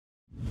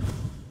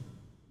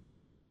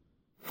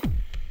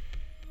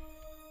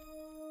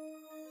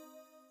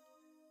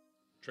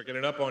Tricking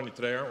it up on you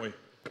today, aren't we?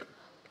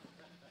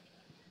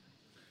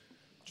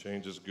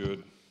 Change is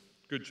good.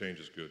 Good change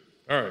is good.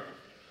 All right.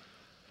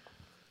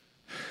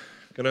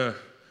 Gonna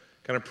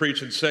kind of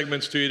preach in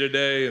segments to you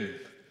today, and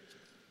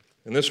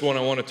in this one I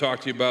want to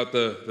talk to you about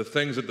the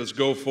things that this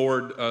Go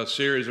Forward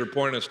series are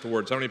pointing us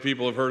towards. How many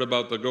people have heard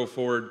about the Go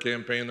Forward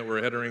campaign that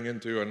we're heading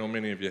into? I know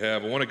many of you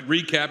have. I want to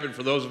recap it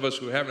for those of us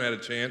who haven't had a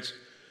chance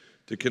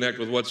to connect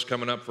with what's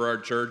coming up for our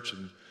church.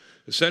 And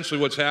essentially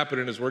what's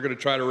happening is we're going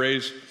to try to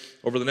raise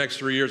over the next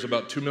 3 years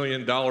about $2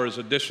 million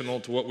additional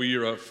to what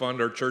we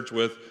fund our church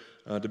with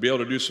to be able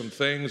to do some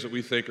things that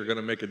we think are going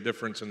to make a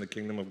difference in the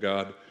kingdom of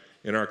God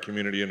in our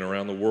community and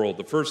around the world.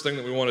 The first thing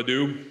that we want to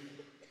do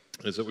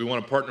is that we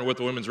want to partner with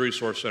the Women's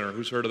Resource Center.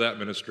 Who's heard of that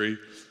ministry?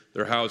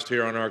 They're housed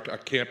here on our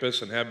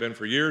campus and have been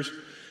for years.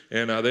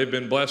 And they've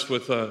been blessed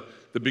with the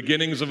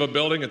beginnings of a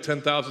building, a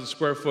 10,000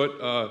 square foot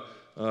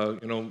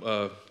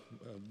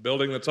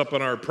building that's up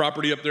on our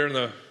property up there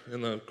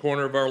in the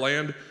corner of our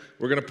land.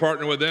 We're going to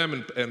partner with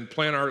them and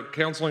plan our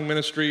counseling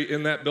ministry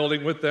in that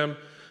building with them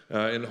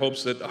in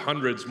hopes that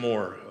hundreds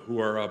more who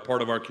are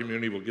part of our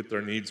community will get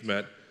their needs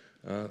met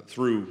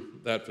through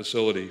that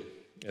facility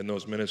and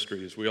those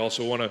ministries. We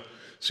also want to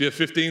see a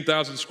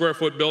 15,000 square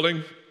foot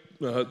building,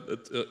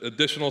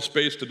 additional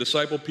space to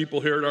disciple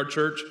people here at our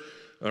church.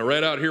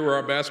 Right out here where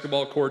our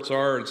basketball courts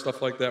are and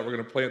stuff like that, we're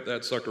going to plant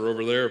that sucker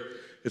over there.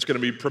 It's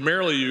going to be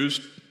primarily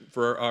used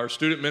for our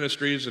student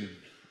ministries and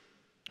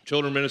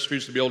children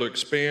ministries to be able to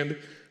expand,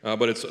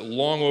 but it's a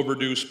long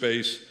overdue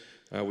space.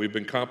 We've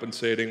been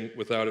compensating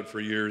without it for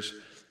years,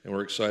 and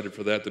we're excited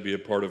for that to be a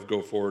part of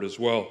Go Forward as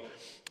well.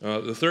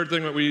 The third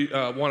thing that we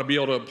want to be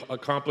able to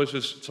accomplish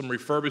is some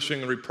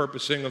refurbishing and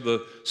repurposing of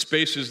the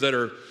spaces that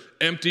are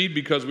empty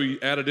because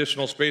we add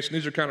additional space. And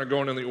these are kind of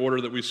going in the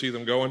order that we see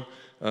them going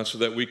so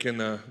that we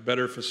can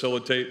better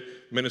facilitate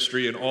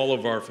ministry in all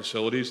of our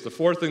facilities. The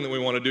fourth thing that we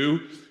want to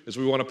do is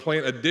we want to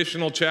plant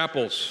additional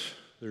chapels.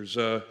 There's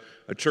a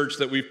church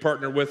that we've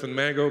partnered with in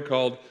Mango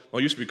called, well,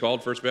 it used to be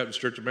called First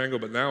Baptist Church of Mango,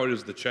 but now it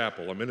is the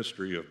Chapel, a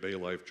ministry of Bay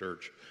Life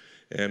Church.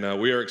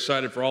 And we are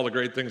excited for all the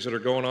great things that are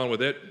going on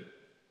with it.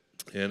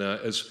 And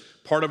as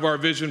part of our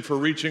vision for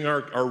reaching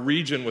our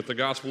region with the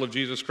gospel of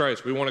Jesus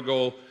Christ, we want to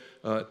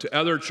go to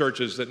other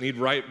churches that need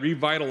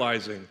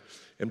revitalizing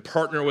and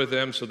partner with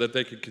them so that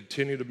they can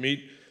continue to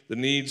meet the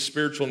needs,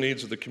 spiritual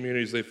needs of the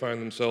communities they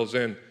find themselves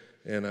in.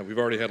 And we've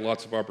already had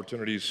lots of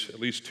opportunities, at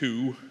least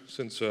two,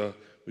 since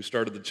we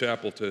started the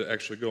chapel to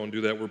actually go and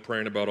do that. We're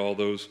praying about all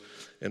those.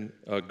 And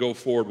Go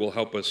Forward will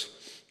help us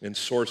in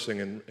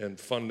sourcing and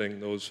funding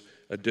those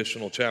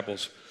additional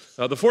chapels.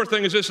 The fourth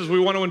thing is this, is we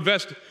want to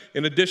invest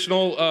in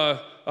additional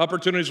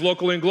opportunities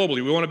locally and globally.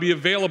 We want to be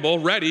available,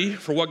 ready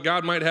for what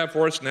God might have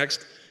for us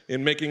next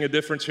in making a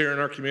difference here in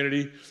our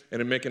community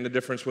and in making a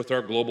difference with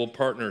our global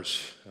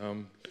partners.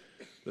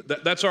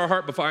 That's our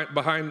heart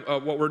behind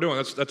what we're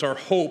doing. That's our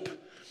hope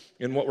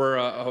in what we're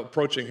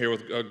approaching here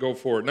with Go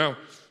Forward. Now,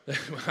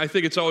 I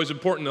think it's always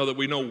important, though, that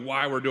we know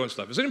why we're doing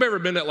stuff. Has anybody ever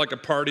been at like a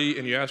party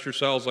and you ask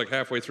yourselves like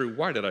halfway through,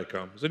 why did I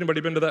come? Has anybody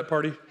been to that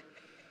party?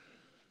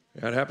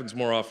 Yeah, it happens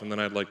more often than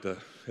I'd like to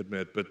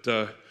admit. But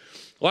a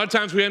lot of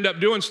times we end up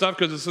doing stuff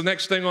because it's the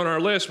next thing on our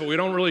list, but we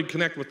don't really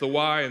connect with the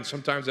why, and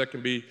sometimes that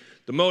can be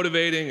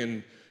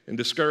demotivating and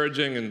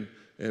discouraging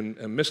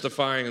and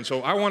mystifying. And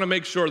so I want to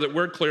make sure that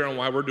we're clear on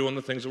why we're doing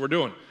the things that we're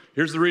doing.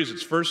 Here's the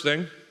reasons. First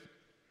thing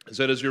is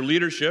that as your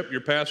leadership,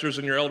 your pastors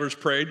and your elders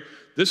prayed,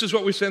 this is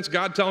what we sense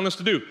God telling us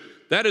to do.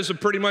 That is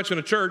pretty much in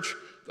a church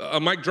a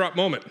mic drop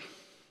moment.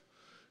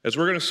 As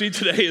we're going to see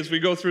today as we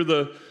go through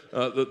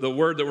the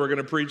word that we're going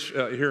to preach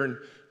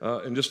here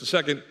in just a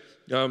second,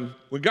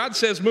 when God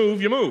says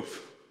move, you move.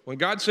 When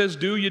God says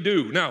do, you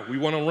do. Now, we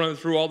want to run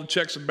through all the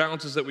checks and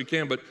balances that we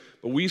can, but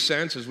we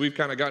sense as we've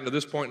kind of gotten to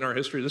this point in our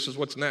history, this is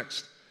what's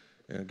next.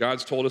 And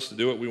God's told us to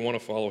do it. We want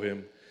to follow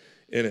him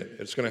in it.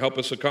 It's going to help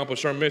us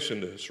accomplish our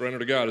mission to surrender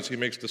to God as he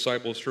makes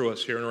disciples through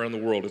us here and around the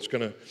world. It's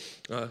going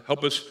to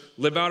help us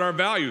live out our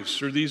values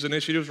through these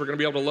initiatives. We're going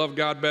to be able to love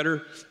God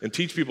better and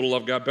teach people to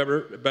love God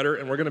better,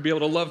 and we're going to be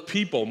able to love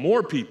people,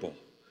 more people,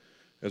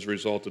 as a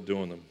result of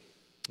doing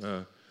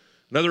them.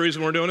 Another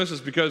reason we're doing this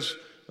is because,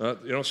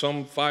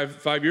 some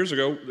five years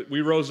ago, we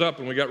rose up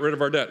and we got rid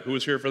of our debt. Who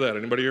was here for that?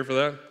 Anybody here for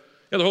that?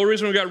 Yeah, the whole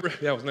reason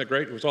wasn't that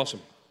great? It was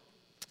awesome.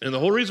 And the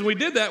whole reason we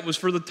did that was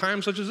for the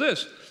time such as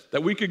this,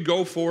 that we could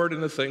go forward in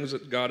the things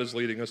that God is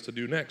leading us to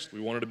do next. We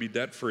wanted to be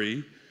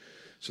debt-free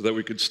so that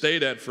we could stay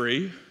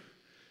debt-free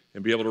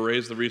and be able to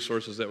raise the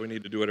resources that we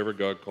need to do whatever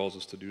God calls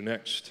us to do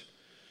next.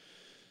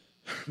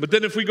 But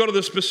then if we go to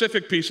the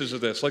specific pieces of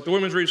this, like the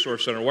Women's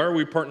Resource Center, why are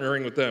we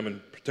partnering with them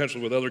and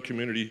potentially with other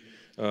community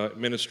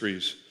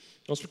ministries?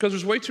 Well, it's because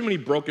there's way too many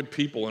broken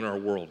people in our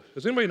world.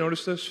 Has anybody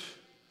noticed this?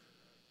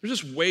 There's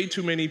just way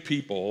too many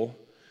people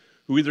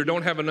who either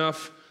don't have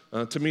enough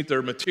to meet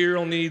their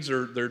material needs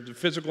or their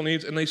physical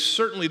needs, and they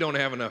certainly don't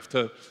have enough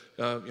to,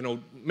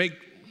 make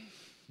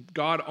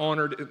God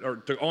honored or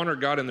to honor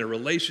God in their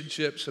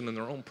relationships and in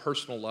their own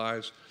personal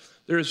lives.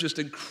 There is just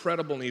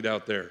incredible need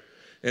out there.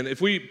 And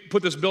if we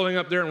put this building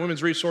up there and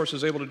Women's Resource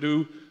Center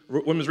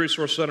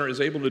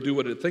is able to do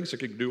what it thinks it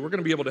can do, we're going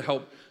to be able to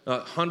help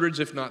hundreds,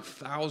 if not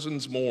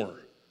thousands more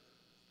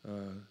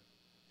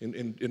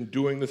in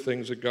doing the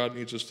things that God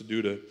needs us to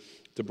do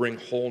to bring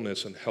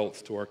wholeness and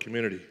health to our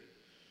community.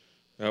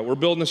 We're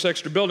building this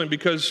extra building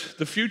because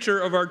the future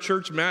of our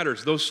church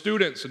matters. Those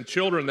students and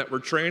children that we're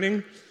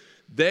training,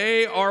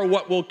 they are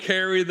what will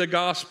carry the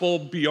gospel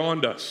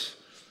beyond us.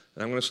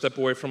 And I'm going to step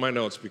away from my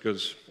notes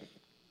because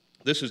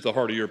this is the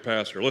heart of your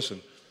pastor.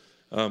 Listen,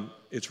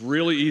 it's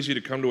really easy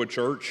to come to a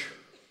church,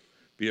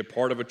 be a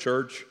part of a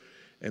church,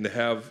 and to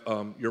have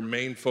your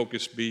main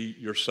focus be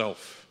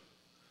yourself,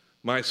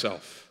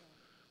 myself.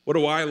 What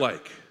do I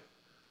like?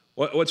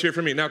 What's here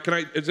for me? Now,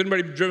 has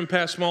anybody driven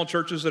past small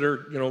churches that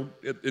are,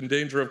 in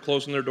danger of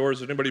closing their doors?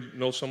 Does anybody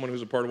know someone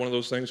who's a part of one of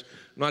those things?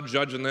 I'm not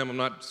judging them. I'm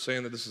not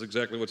saying that this is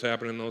exactly what's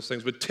happening in those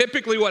things. But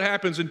typically what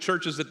happens in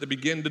churches that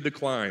begin to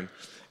decline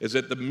is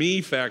that the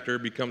me factor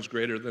becomes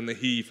greater than the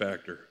he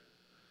factor.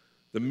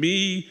 The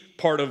me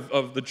part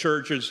of the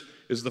church is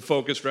the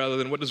focus rather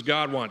than what does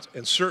God want.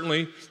 And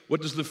certainly,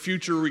 what does the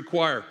future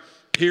require?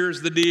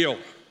 Here's the deal.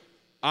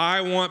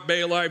 I want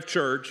Bay Life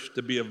Church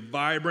to be a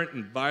vibrant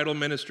and vital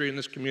ministry in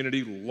this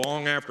community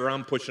long after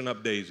I'm pushing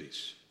up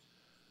daisies.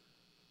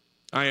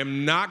 I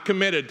am not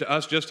committed to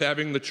us just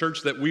having the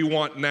church that we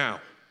want now.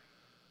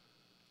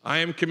 I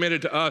am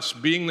committed to us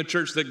being the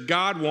church that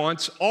God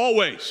wants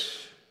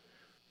always.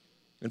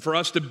 And for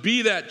us to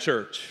be that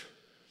church,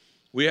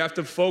 we have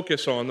to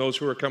focus on those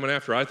who are coming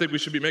after. I think we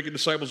should be making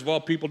disciples of all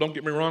people. Don't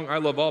get me wrong. I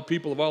love all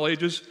people of all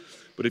ages.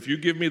 But if you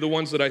give me the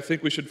ones that I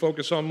think we should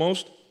focus on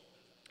most,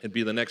 it'd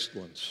be the next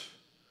ones,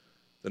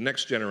 the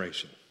next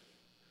generation,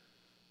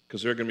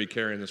 because they're going to be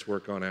carrying this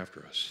work on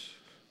after us.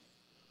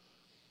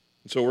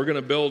 And so we're going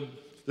to build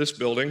this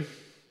building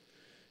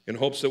in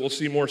hopes that we'll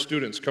see more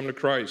students come to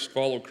Christ,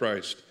 follow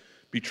Christ,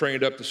 be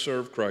trained up to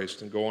serve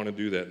Christ, and go on and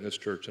do that in this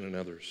church and in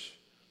others.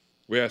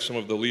 We asked some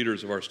of the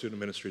leaders of our student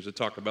ministries to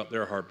talk about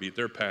their heartbeat,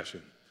 their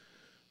passion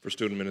for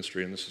student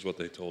ministry, and this is what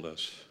they told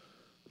us.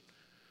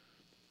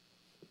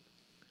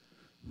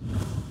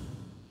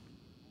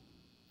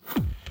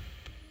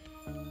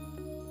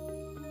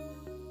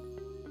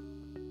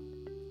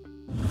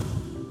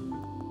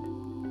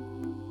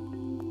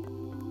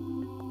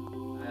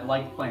 I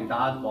liked playing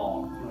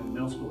dodgeball in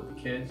middle school with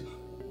the kids.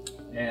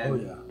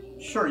 And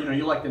sure,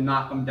 you like to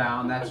knock them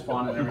down, that's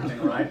fun and everything,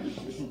 right?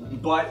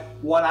 But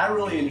what I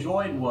really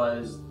enjoyed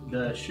was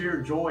the sheer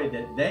joy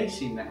that they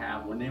seemed to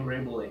have when they were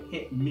able to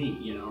hit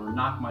me, or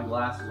knock my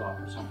glasses off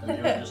or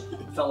something. They just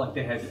felt like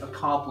they had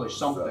accomplished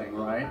something,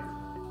 right?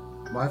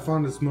 My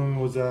fondest moment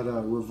was at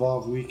a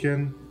Revolve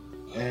weekend,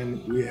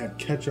 and we had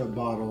ketchup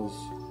bottles,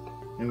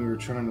 and we were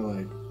trying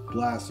to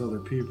blast other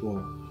people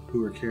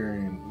who were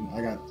carrying. And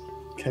I got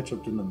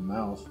ketchup in the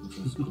mouth, which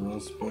was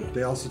gross. But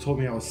they also told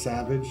me I was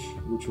savage,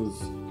 which was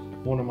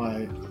one of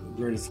my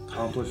greatest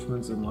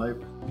accomplishments in life.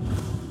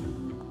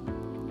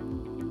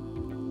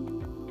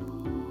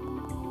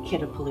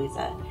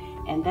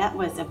 Kiddapalooza, and that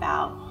was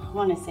about, I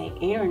want to say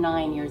 8 or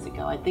 9 years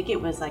ago. I think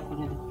it was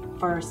one of the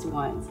first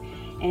ones,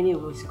 and it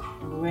was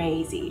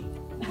crazy.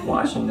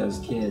 Watching those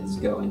kids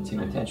go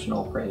into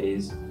intentional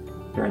praise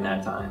during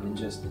that time and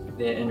just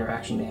the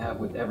interaction they have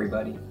with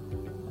everybody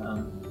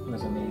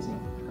was amazing.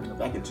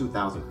 Back in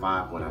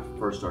 2005, when I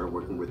first started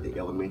working with the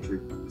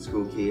elementary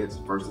school kids,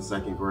 first and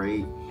second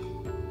grade,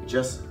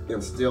 just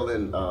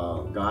instilling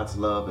God's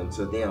love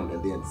into them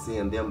and then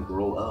seeing them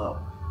grow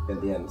up.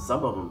 And then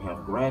some of them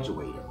have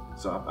graduated.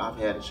 So I've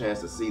had a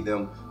chance to see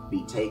them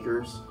be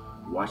takers,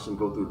 watch them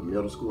go through the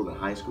middle school and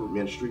high school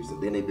ministries,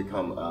 and then they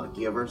become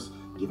givers,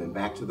 giving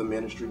back to the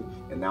ministry.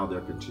 And now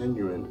they're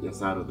continuing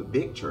inside of the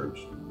big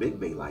church, Big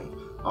Bay Life,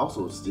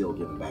 also still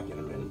giving back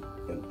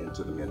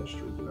into the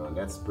ministry, and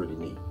that's pretty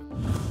neat.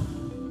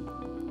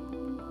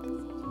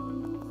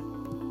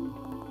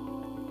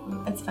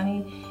 It's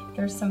funny,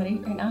 there's somebody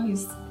right now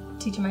who's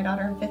teaching my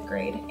daughter in 5th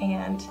grade,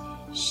 and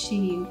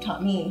she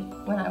taught me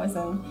when I was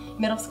in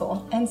middle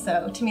school. And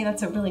so to me,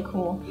 that's a really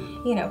cool,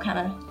 kind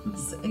of,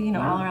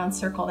 all around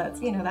circle.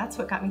 That's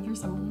what got me through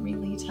some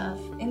really tough,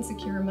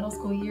 insecure middle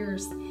school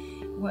years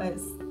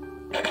was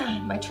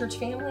my church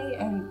family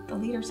and the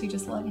leaders who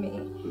just loved me.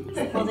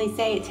 Well, they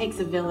say it takes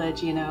a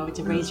village,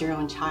 to raise your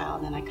own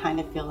child. And I kind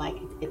of feel like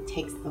it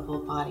takes the whole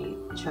body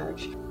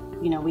church.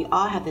 We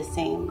all have the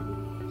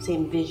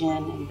same vision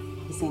and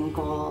the same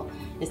goal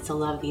is to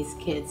love these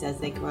kids as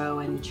they grow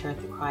and mature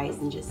through Christ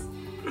and just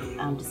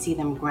to see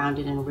them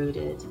grounded and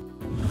rooted.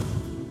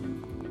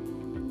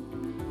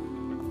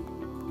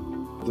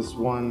 This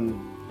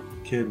one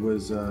kid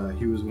was,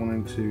 he was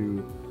wanting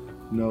to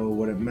know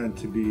what it meant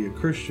to be a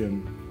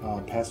Christian.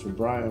 Pastor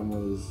Brian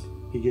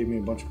he gave me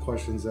a bunch of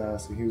questions to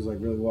ask, and he was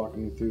really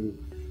walking me through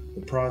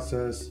the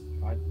process.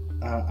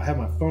 I had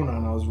my phone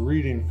on, I was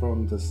reading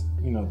from this,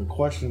 the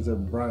questions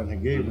that Brian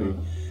had gave me,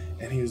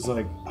 and he was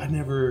like, I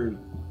never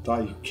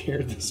thought you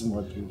cared this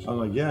much. I'm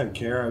like, yeah, I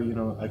care.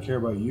 I care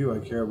about you. I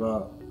care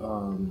about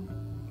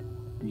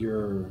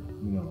your,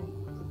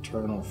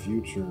 eternal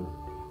future.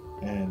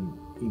 And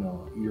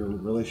your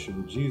relationship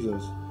with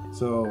Jesus.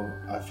 So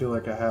I feel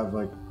like I have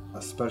like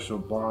a special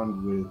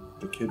bond with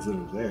the kids that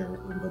are there,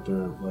 but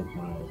they're like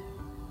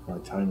my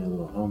tiny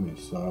little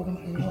homies, so I want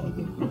to hang out with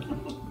them.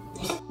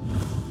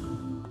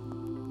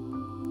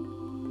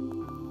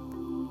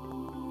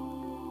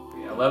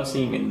 I love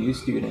seeing a new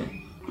student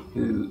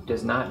who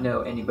does not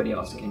know anybody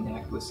else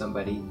connect with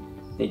somebody.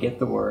 They get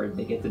the word,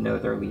 they get to know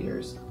their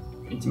leaders.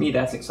 And to me,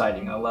 that's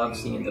exciting. I love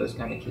seeing those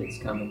kind of kids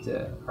come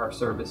into our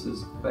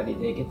services, but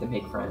they get to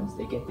make friends,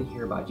 they get to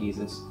hear about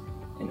Jesus,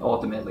 and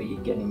ultimately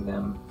getting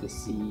them to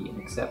see and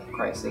accept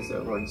Christ as their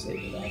Lord and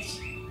Savior.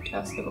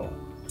 That's the goal.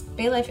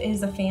 Bay Life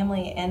is a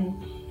family, and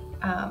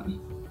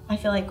I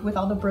feel like with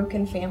all the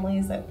broken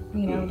families that,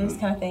 those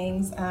kind of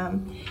things,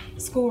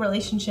 school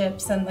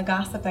relationships and the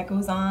gossip that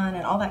goes on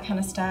and all that kind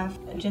of stuff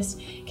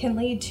just can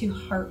lead to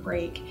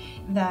heartbreak,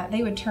 that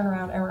they would turn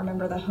around and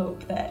remember the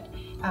hope that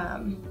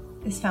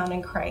is found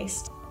in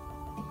Christ.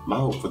 My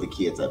hope for the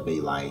kids at Bay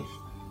Life,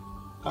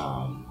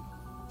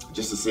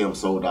 just to see them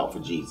sold out for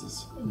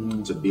Jesus,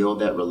 to build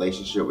that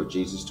relationship with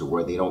Jesus to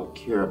where they don't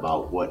care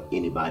about what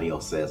anybody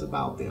else says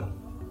about them.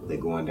 They're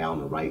going down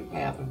the right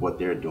path, and what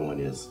they're doing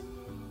is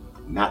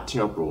not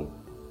temporal,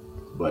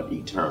 but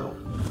eternal.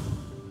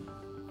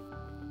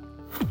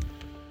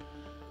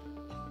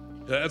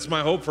 That's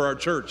my hope for our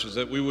church, is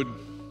that we would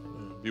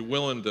be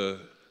willing to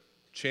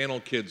channel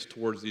kids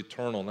towards the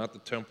eternal, not the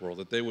temporal,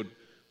 that they would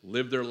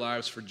live their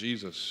lives for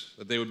Jesus,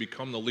 that they would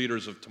become the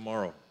leaders of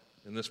tomorrow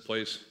in this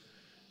place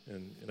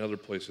and in other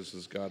places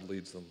as God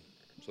leads them.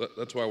 So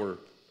that's why we're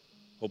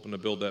hoping to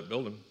build that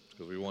building,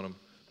 because we want to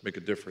make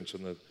a difference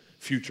in the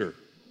future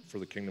for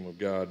the kingdom of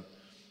God.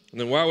 And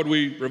then why would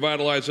we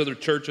revitalize other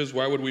churches?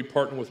 Why would we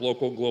partner with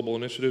local global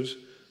initiatives?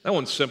 That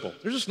one's simple.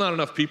 There's just not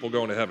enough people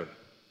going to heaven.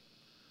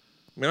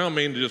 I mean, I don't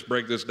mean to just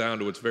break this down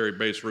to its very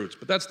base roots,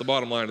 but that's the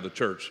bottom line of the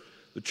church.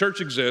 The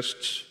church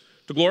exists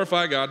to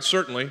glorify God,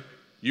 certainly.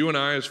 You and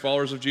I, as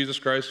followers of Jesus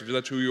Christ, if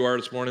that's who you are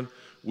this morning,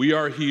 we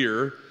are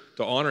here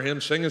to honor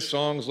him, sing his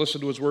songs, listen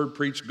to his word,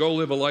 preach, go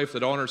live a life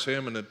that honors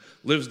him and that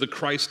lives the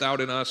Christ out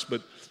in us.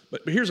 But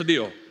here's the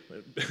deal.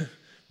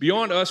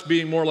 Beyond us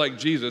being more like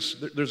Jesus,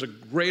 there's a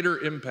greater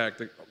impact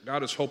that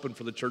God is hoping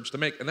for the church to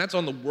make, and that's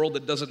on the world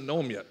that doesn't know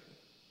him yet.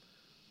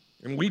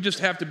 And we just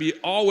have to be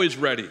always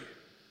ready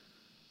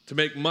to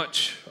make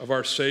much of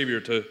our Savior,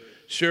 to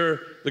share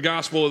the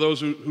gospel with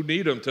those who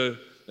need him,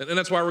 and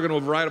that's why we're going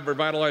to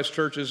revitalize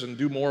churches and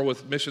do more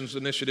with missions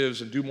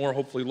initiatives and do more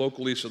hopefully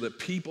locally so that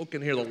people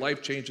can hear the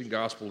life-changing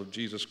gospel of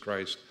Jesus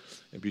Christ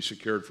and be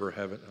secured for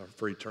heaven, or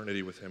for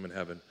eternity with him in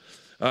heaven.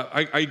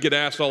 I get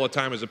asked all the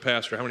time as a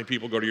pastor, how many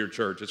people go to your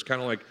church? It's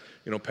kind of like,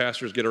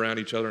 pastors get around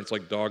each other, and it's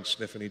like dogs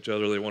sniffing each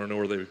other. They want to know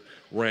where they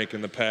rank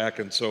in the pack.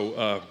 And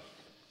so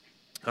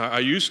I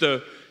used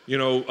to,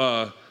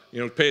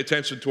 pay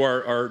attention to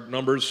our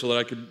numbers so that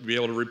I could be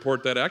able to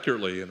report that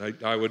accurately. And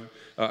I would,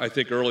 I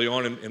think early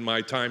on in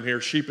my time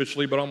here,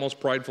 sheepishly but almost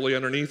pridefully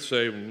underneath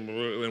say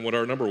what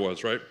our number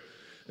was, right?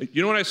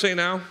 You know what I say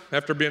now,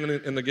 after being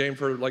in the game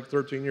for like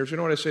 13 years? You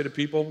know what I say to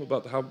people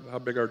about how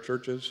big our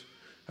church is?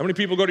 How many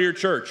people go to your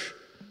church?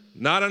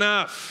 Not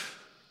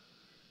enough.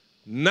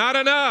 Not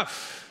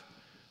enough.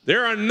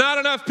 There are not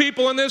enough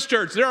people in this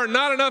church. There are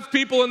not enough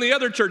people in the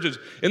other churches.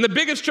 In the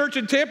biggest church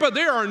in Tampa,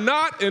 there are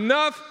not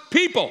enough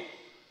people,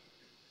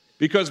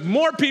 because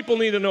more people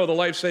need to know the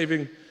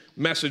life-saving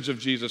message of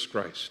Jesus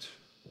Christ.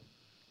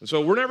 And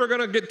so we're never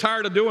going to get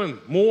tired of doing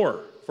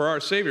more for our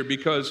Savior,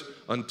 because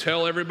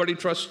until everybody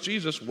trusts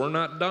Jesus, we're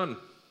not done.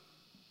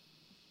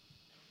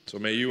 So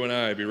may you and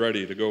I be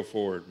ready to go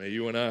forward. May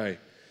you and I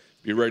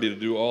be ready to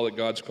do all that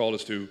God's called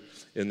us to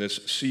in this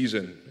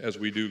season as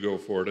we do go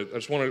forward. I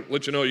just want to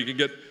let you know you can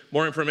get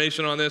more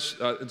information on this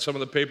in some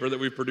of the paper that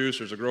we've produced.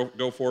 There's a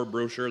Go Forward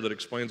brochure that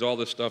explains all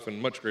this stuff in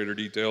much greater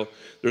detail.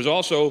 There's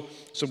also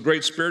some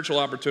great spiritual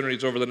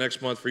opportunities over the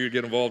next month for you to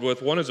get involved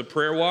with. One is a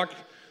prayer walk.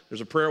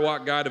 There's a prayer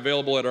walk guide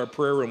available at our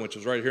prayer room, which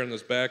is right here in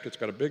this back. It's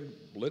got a big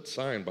lit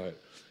sign by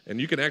it. And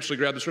you can actually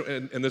grab this,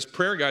 and this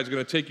prayer guide is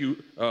going to take you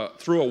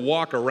through a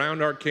walk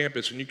around our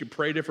campus, and you can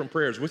pray different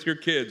prayers with your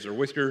kids or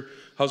with your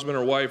husband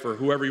or wife or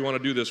whoever you want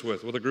to do this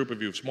with a group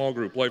of you, small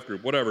group, life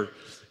group, whatever.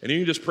 And you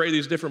can just pray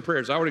these different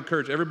prayers. I would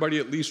encourage everybody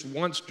at least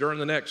once during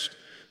the next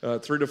 3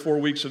 to 4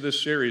 weeks of this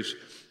series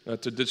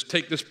to just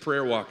take this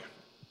prayer walk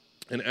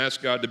and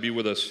ask God to be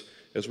with us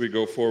as we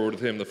go forward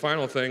with him. The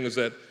final thing is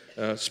that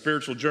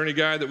spiritual journey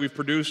guide that we've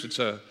produced.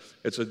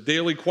 It's a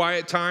daily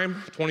quiet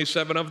time,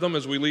 27 of them,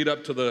 as we lead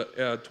up to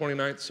the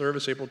 29th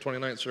service, April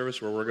 29th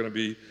service, where we're going to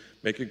be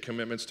making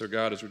commitments to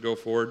God as we go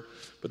forward.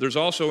 But there's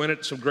also in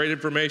it some great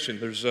information.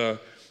 There's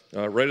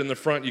right in the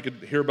front, you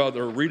could hear about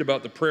or read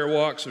about the prayer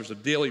walks. There's a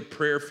daily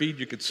prayer feed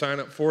you could sign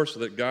up for so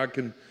that God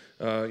can,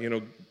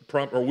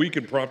 prompt, or we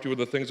can prompt you with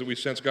the things that we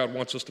sense God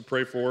wants us to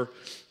pray for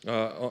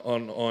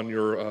on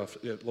your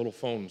little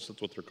phones.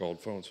 That's what they're called,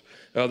 phones.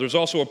 There's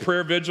also a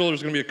prayer vigil.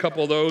 There's going to be a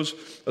couple of those.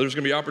 There's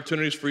going to be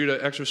opportunities for you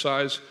to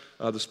exercise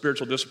the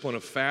spiritual discipline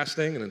of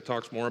fasting, and it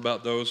talks more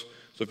about those.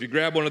 So if you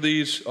grab one of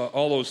these,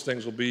 all those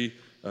things will be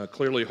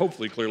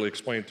hopefully clearly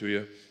explained to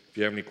you If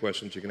you have any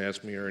questions, you can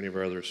ask me or any of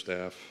our other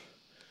staff.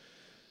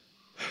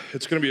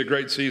 It's going to be a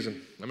great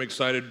season. I'm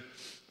excited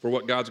for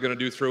what God's going to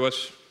do through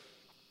us.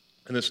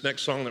 And this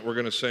next song that we're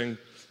going to sing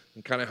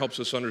kind of helps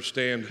us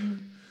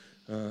understand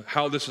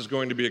how this is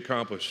going to be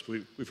accomplished.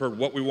 We've heard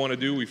what we want to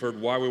do. We've heard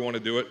why we want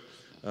to do it.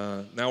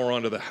 Now we're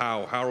on to the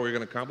how. How are we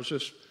going to accomplish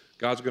this?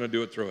 God's going to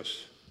do it through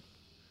us.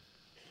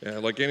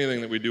 Like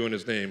anything that we do in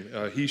his name,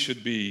 he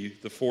should be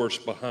the force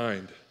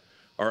behind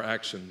our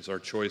actions, our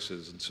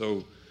choices. And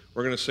so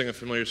we're going to sing a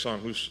familiar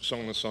song. Who's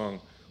sung the song,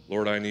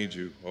 Lord, I Need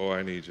You? Oh,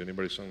 I Need You.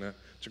 Anybody sung that?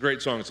 It's a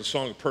great song. It's a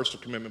song of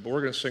personal commitment, but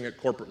we're going to sing it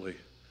corporately.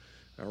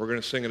 We're going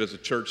to sing it as a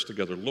church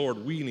together.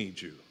 Lord, we need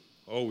you.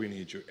 Oh, we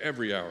need you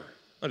every hour.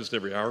 Not just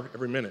every hour,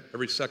 every minute,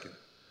 every second.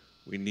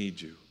 We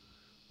need you.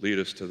 Lead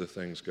us to the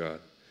things, God,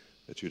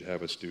 that you'd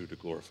have us do to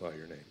glorify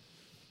your name.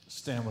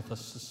 Stand with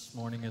us this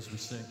morning as we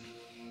sing.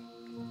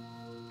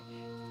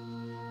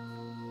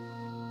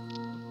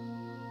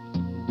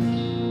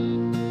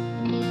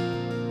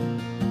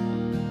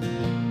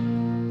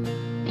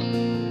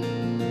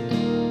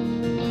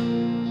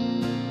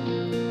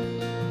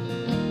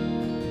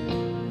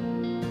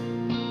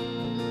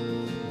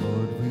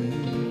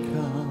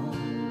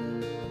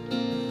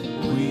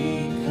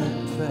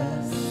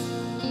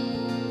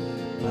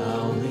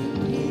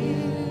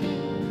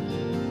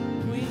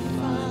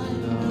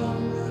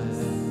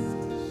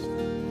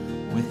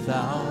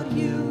 Without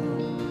you,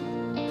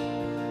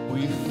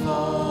 we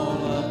fall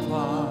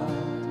apart.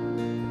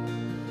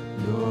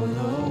 You're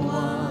the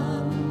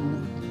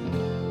one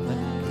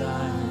that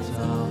guides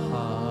our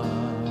heart.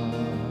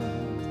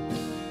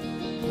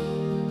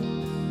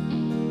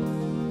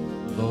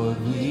 Lord,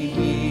 we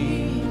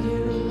need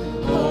you.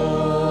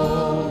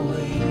 Oh,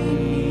 we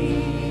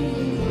need you.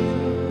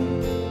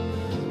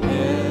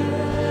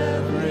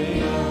 Every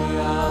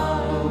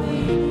hour we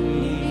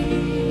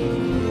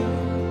need you.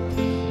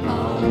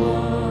 Our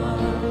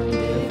one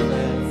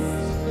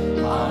defense,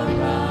 our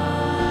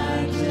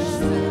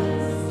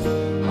righteousness.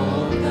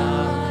 Oh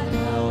God,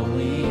 how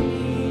we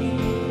need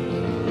you.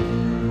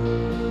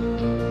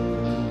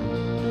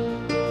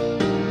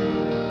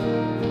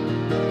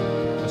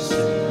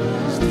 Sin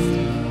is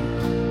deep,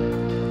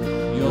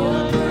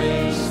 your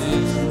grace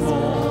is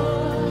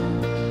more.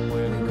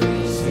 Where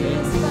grace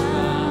is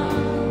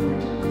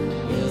found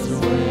is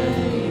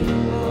where you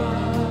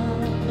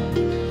are.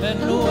 And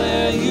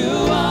where you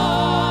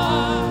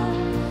are,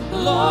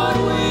 Lord,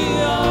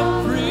 we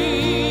are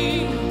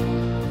free.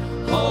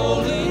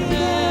 Holiness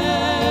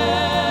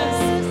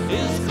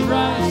is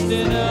Christ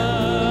in us.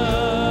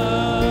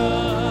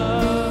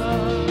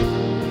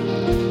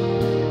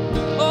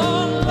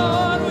 Oh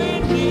Lord, we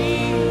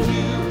need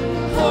you.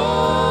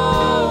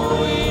 Oh,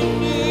 we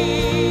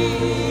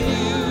need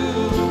you.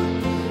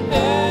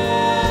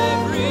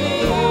 Every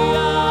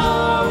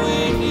hour we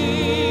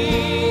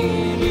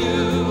need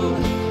you.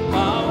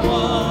 Our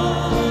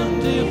one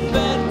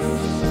defense,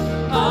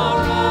 our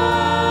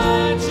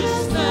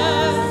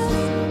righteousness.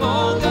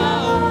 Oh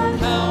God,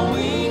 how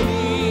we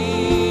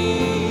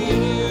need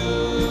you.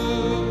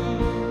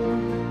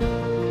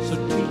 So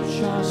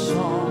teach our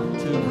song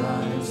to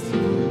rise to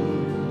you.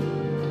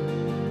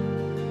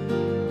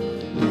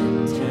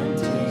 When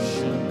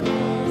temptation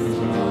comes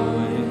our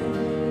way,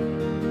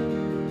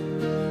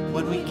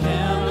 when we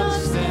cannot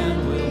stand,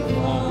 we'll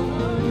call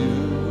on you.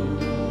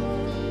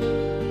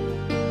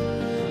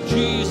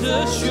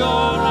 Jesus, you're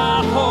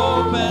our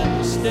hope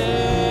and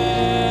stay.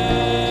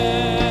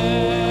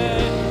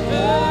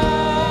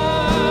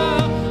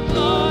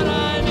 Lord,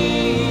 I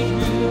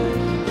need you.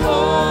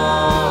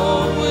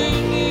 Oh, we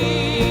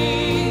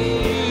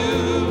need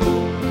you.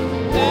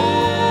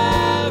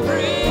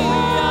 Every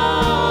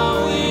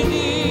hour we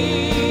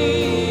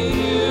need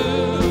you.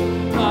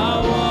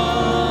 Our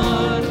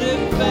one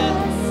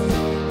defense,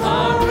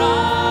 our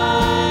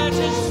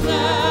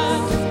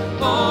righteousness.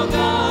 Oh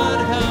God,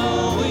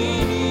 how we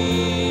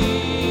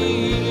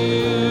need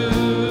you.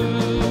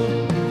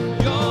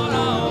 You're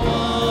our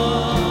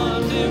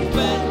one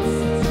defense,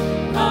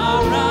 our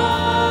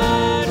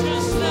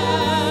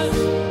righteousness.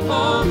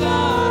 Oh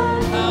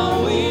God,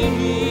 how we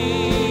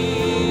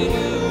need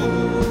you.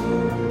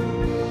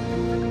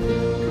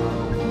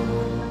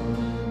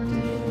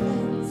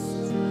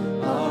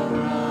 Our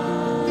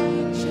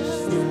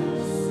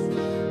righteousness.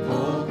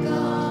 Oh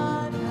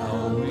God,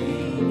 how we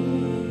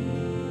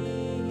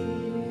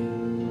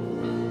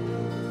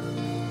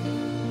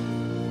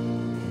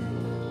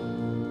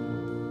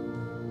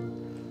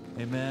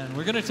Amen.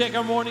 We're going to take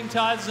our morning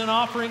tithes and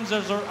offerings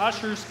as our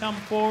ushers come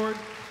forward.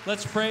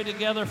 Let's pray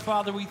together.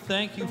 Father, we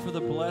thank you for the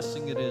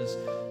blessing it is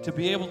to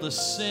be able to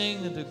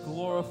sing and to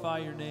glorify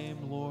your name,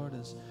 Lord,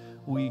 as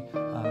we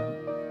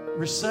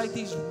recite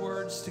these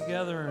words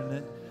together, and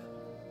that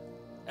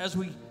as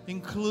we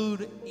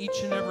include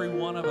each and every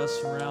one of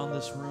us around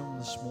this room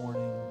this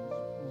morning,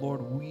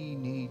 Lord, we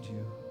need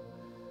you.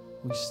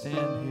 We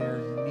stand here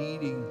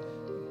needing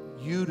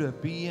you to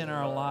be in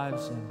our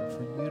lives and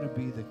for you to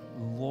be the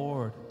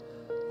Lord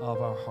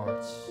of our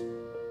hearts.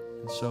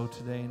 And so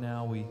today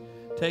now we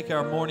take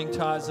our morning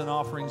tithes and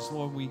offerings,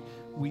 Lord,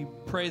 we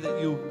pray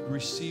that you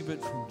receive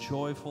it from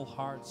joyful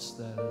hearts,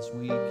 that as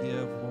we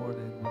give, Lord,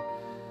 it would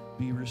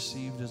be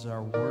received as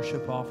our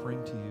worship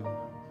offering to you.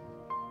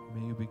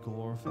 May you be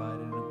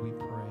glorified in it, we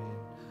pray.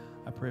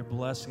 I pray a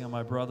blessing on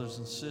my brothers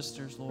and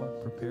sisters,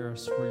 Lord. Prepare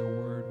us for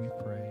your word, we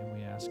pray, and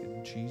we ask it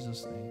in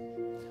Jesus'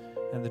 name.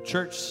 And the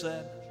church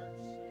said,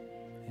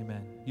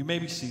 amen. You may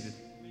be seated.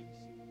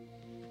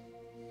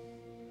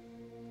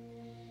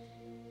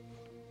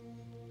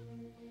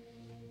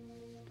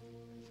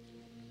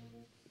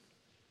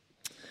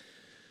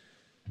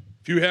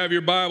 If you have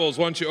your Bibles,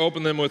 why don't you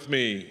open them with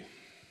me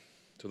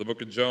to the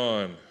book of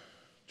John,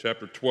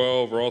 chapter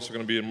 12. We're also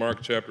going to be in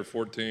Mark chapter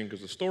 14,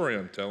 because the story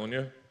I'm telling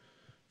you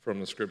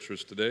from the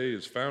scriptures today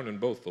is found in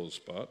both those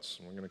spots.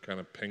 And we're going to kind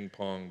of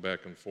ping-pong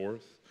back and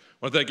forth.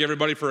 I want to thank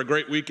everybody for a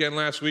great weekend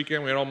last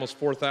weekend. We had almost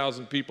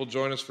 4,000 people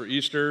join us for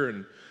Easter,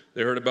 and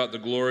they heard about the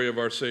glory of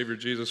our Savior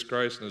Jesus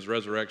Christ and his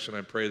resurrection.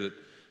 I pray that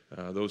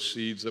those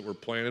seeds that were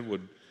planted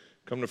would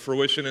come to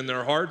fruition in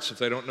their hearts. If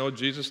they don't know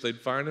Jesus, they'd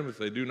find him. If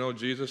they do know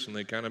Jesus and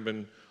they kind of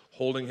been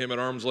holding him at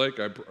arm's length,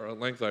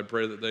 I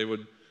pray that they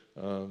would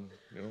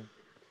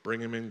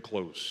bring him in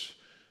close.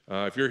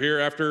 If you're here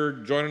after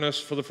joining us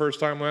for the first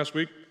time last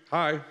week,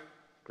 hi.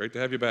 Great to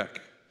have you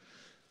back.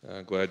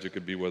 Glad you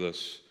could be with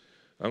us.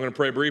 I'm going to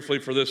pray briefly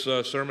for this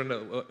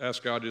sermon.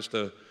 Ask God just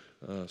to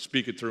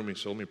speak it through me.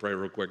 So let me pray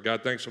real quick.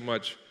 God, thanks so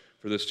much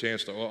for this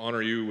chance to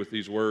honor you with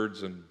these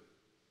words. And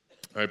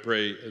I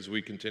pray as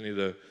we continue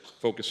to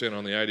focus in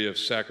on the idea of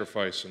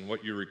sacrifice and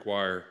what you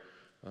require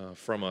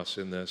from us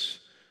in this,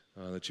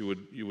 that you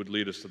would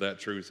lead us to that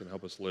truth and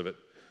help us live it.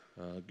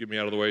 Get me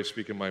out of the way,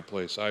 speak in my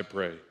place, I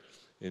pray,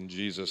 in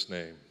Jesus'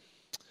 name.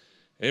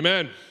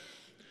 Amen.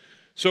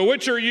 So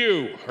which are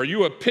you? Are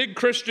you a pig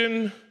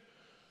Christian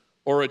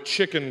or a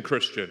chicken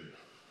Christian?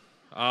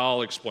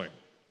 I'll explain.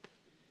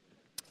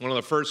 One of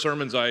the first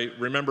sermons I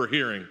remember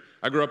hearing,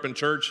 I grew up in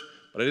church,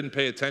 but I didn't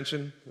pay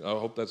attention. I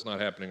hope that's not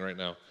happening right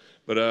now.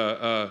 But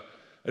I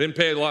didn't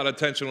pay a lot of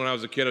attention when I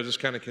was a kid. I was just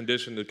kind of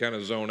conditioned to kind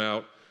of zone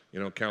out,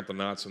 count the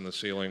knots in the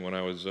ceiling when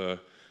I was at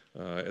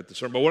the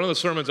sermon. But one of the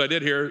sermons I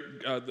did hear,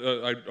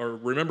 I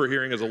remember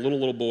hearing as a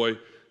little boy,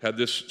 had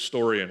this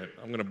story in it.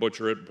 I'm going to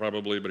butcher it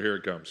probably, but here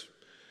it comes.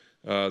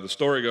 The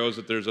story goes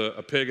that there's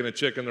a pig and a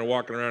chicken. They're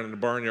walking around in the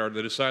barnyard.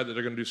 They decide that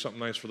they're going to do something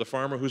nice for the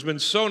farmer who's been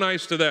so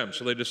nice to them.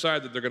 So they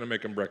decide that they're going to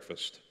make him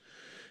breakfast.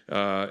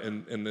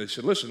 And they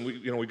said, listen,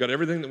 we got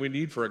everything that we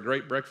need for a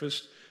great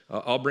breakfast.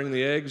 I'll bring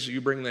the eggs,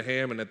 you bring the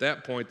ham. And at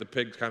that point, the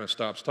pig kind of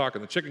stops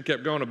talking. The chicken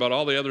kept going about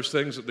all the other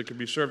things that could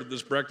be served at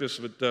this breakfast,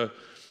 but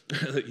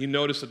he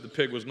noticed that the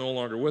pig was no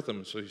longer with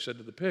him. So he said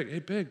to the pig, hey,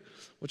 pig,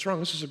 what's wrong?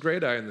 This is a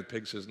great eye. And the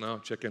pig says, no,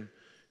 chicken,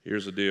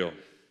 here's the deal.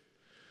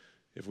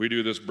 If we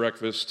do this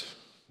breakfast,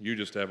 you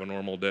just have a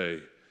normal day.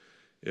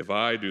 If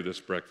I do this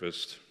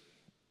breakfast,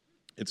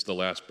 it's the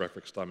last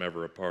breakfast I'm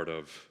ever a part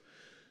of.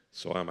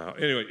 So I'm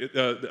out. Anyway,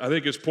 I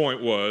think his point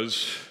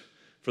was,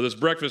 for this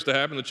breakfast to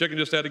happen, the chicken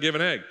just had to give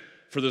an egg.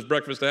 For this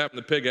breakfast to happen,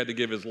 the pig had to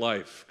give his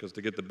life, because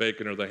to get the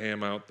bacon or the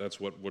ham out, that's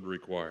what would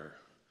require.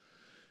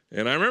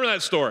 And I remember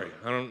that story.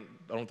 I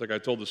don't think I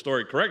told the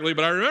story correctly,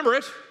 but I remember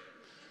it.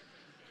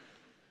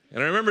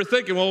 And I remember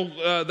thinking,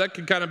 well, that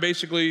can kind of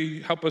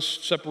basically help us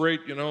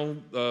separate,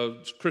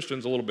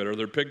 Christians a little bit. Are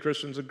there pig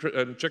Christians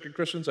and chicken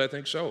Christians? I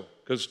think so.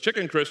 Because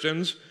chicken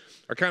Christians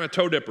are kind of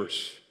toe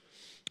dippers.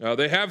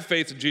 They have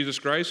faith in Jesus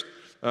Christ.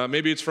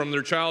 Maybe it's from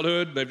their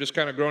childhood. They've just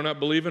kind of grown up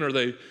believing, or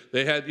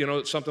they had,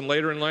 something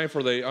later in life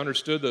where they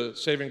understood the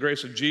saving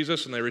grace of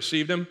Jesus and they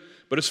received him.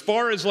 But as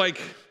far as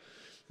like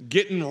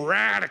getting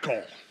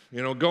radical,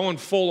 going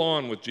full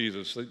on with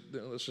Jesus,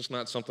 it's just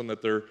not something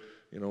that they're,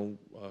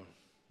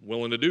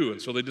 willing to do.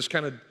 And so they just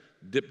kind of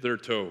dip their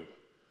toe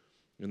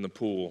in the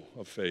pool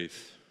of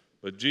faith.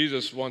 But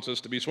Jesus wants us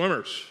to be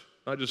swimmers,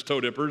 not just toe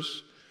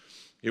dippers.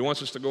 He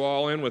wants us to go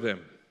all in with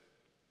him.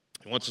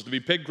 He wants us to be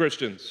pig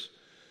Christians.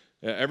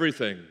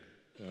 Everything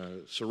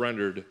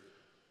surrendered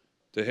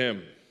to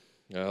him.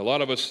 A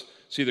lot of us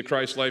see the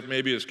Christ life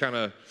maybe as kind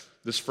of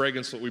this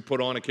fragrance that we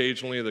put on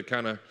occasionally that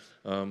kind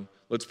of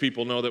lets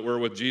people know that we're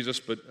with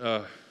Jesus, but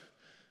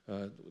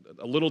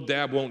a little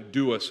dab won't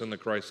do us in the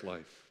Christ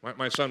life.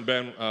 My son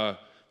Ben,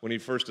 when he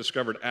first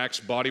discovered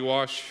Axe body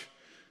wash,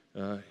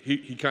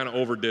 he kind of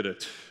overdid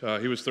it.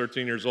 He was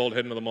 13 years old,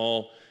 heading to the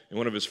mall, and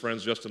one of his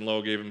friends, Justin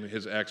Lowe, gave him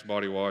his Axe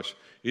body wash.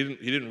 He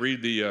didn't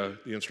read the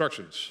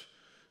instructions.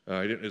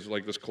 It's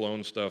like this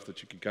cologne stuff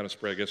that you can kind of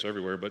spray, I guess,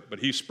 everywhere. But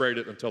he sprayed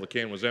it until the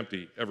can was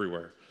empty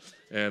everywhere.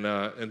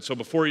 And so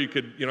before you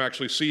could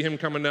actually see him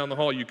coming down the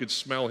hall, you could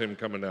smell him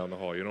coming down the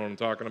hall. You know what I'm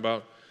talking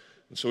about?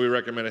 And so we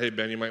recommended, hey,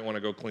 Ben, you might want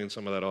to go clean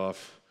some of that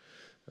off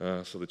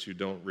so that you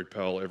don't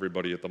repel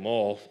everybody at the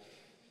mall.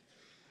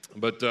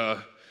 But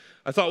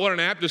I thought, what an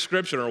apt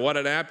description, or what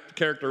an apt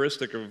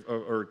characteristic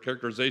or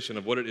characterization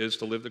of what it is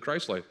to live the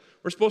Christ life.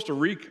 We're supposed to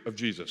reek of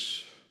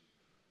Jesus.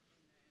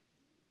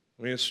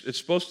 I mean, it's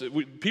supposed to.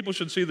 People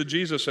should see the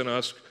Jesus in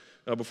us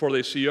before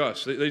they see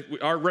us.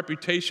 Our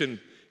reputation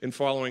in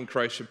following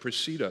Christ should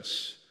precede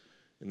us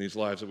in these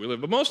lives that we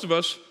live. But most of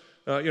us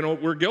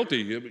we're guilty,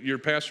 your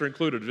pastor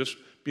included, just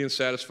being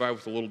satisfied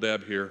with a little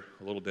dab here,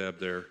 a little dab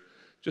there.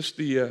 Just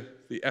the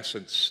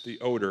essence, the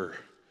odor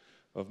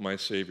of my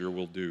Savior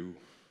will do.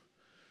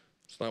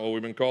 It's not what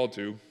we've been called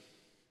to.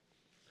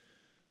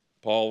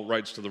 Paul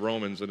writes to the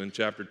Romans, and in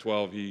chapter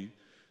 12, he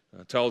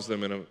tells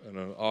them in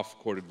an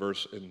oft-quoted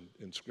verse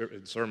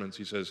in sermons,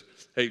 he says,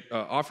 hey,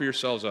 offer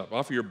yourselves up,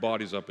 offer your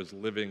bodies up as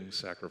living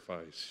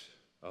sacrifice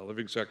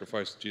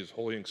to Jesus,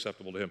 holy and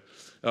acceptable to him.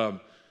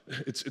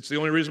 It's the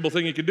only reasonable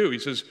thing he can do. He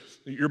says,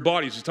 your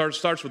bodies, it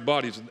starts with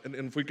bodies, and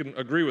if we can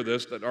agree with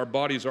this, that our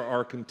bodies are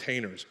our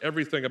containers.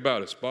 Everything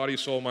about us, body,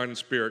 soul, mind, and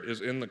spirit,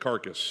 is in the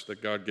carcass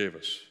that God gave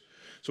us.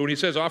 So when he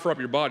says offer up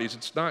your bodies,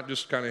 it's not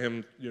just kind of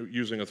him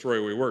using a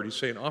throwaway word. He's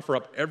saying offer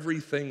up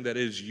everything that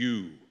is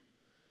you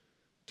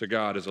to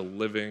God as a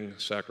living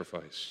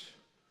sacrifice.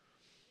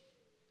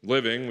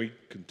 Living, we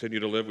continue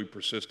to live, we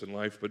persist in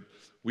life, but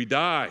we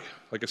die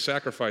like a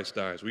sacrifice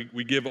dies.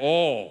 We give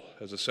all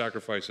as a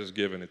sacrifice is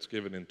given. It's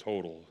given in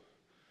total.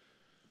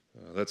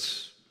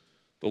 That's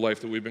the life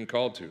that we've been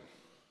called to.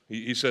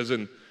 He says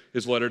in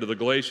his letter to the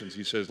Galatians,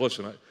 he says,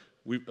 listen,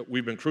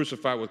 we've been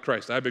crucified with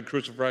Christ. I've been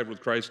crucified with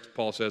Christ,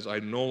 Paul says. I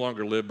no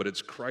longer live, but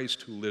it's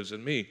Christ who lives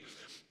in me.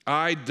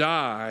 I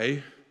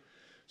die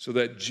so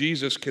that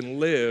Jesus can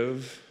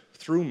live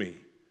through me.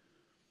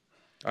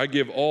 I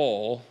give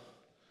all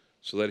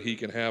so that he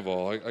can have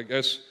all. I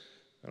guess,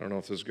 I don't know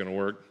if this is going to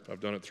work.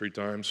 I've done it 3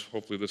 times.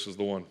 Hopefully this is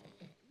the one.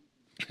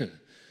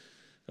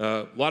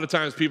 A lot of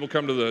times people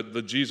come to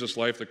the Jesus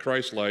life, the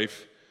Christ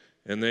life,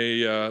 and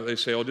they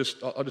say, I'll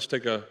just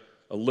take a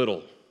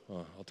little.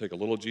 I'll take a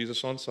little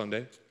Jesus on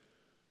Sunday,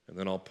 and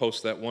then I'll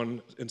post that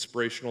one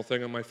inspirational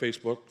thing on my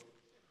Facebook,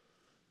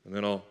 and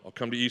then I'll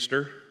come to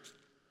Easter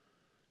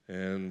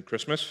and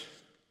Christmas,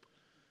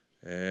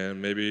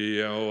 and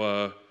maybe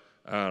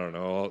I don't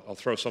know, I'll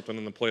throw something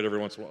in the plate every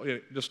once in a while.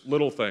 Just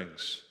little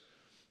things.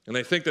 And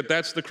they think that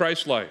that's the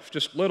Christ life,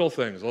 just little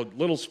things,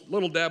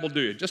 little dab will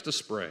do you, just a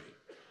spray.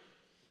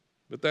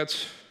 But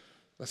that's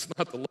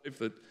not the life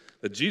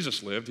that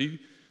Jesus lived. He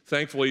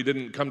thankfully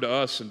didn't come to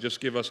us and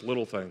just give us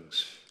little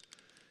things.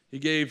 He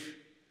gave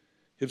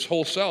his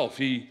whole self.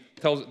 The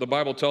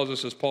Bible tells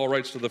us, as Paul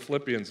writes to the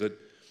Philippians, that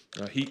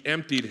he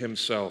emptied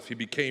himself. He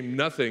became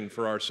nothing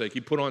for our sake.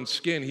 He put on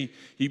skin.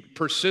 He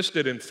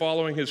persisted in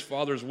following his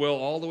Father's will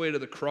all the way to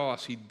the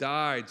cross. He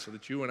died so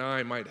that you and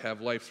I might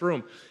have life through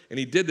him. And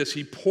he did this.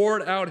 He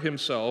poured out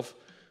himself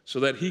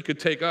so that he could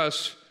take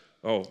us.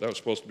 Oh, that was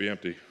supposed to be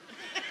empty.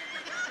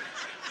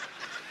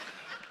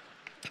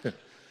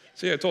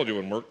 See, I told you it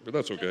wouldn't work, but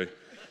that's okay.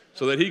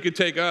 So that he could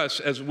take us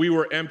as we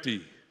were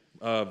empty,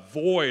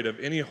 void of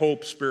any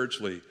hope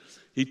spiritually.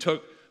 He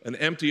took an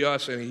empty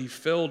us and he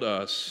filled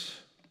us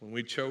when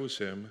we chose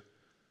him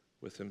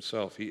with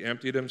himself. He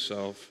emptied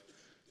himself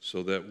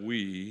so that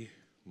we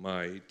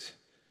might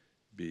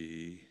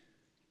be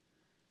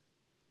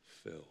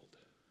filled.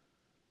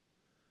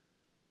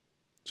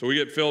 So we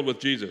get filled with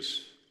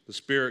Jesus. The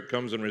Spirit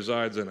comes and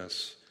resides in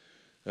us.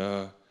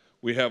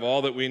 We have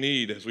all that we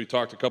need, as we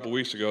talked a couple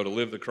weeks ago, to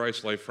live the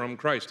Christ life from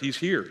Christ. He's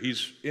here.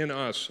 He's in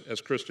us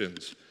as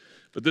Christians.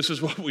 But this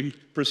is what we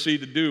proceed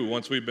to do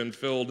once we've been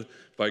filled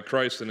by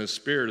Christ and his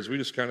Spirit, is we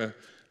just kind of,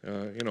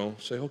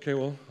 say, okay,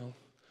 well,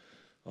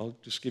 I'll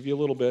just give you a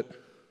little bit.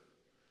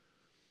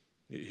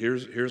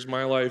 Here's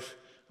my life.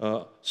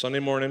 Sunday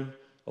morning,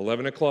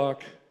 11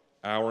 o'clock,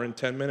 hour and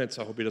 10 minutes.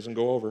 I hope he doesn't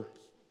go over.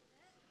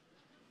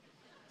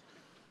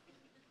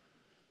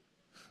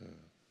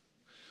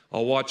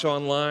 I'll watch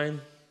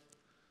online.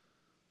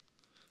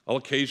 I'll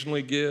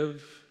occasionally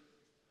give.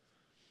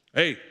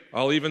 Hey,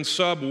 I'll even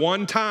sub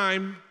one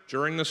time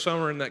during the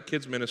summer in that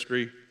kids'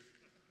 ministry.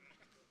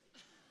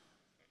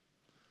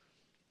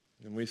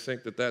 And we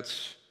think that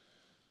that's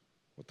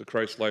what the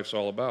Christ life's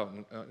all about.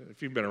 And,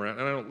 if you've been around,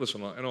 and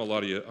I know a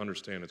lot of you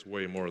understand it's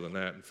way more than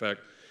that. In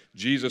fact,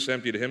 Jesus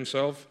emptied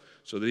himself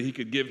so that he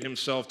could give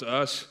himself to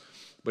us,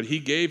 but he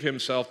gave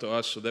himself to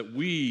us so that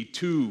we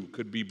too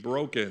could be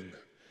broken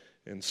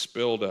and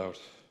spilled out,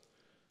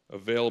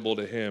 available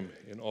to him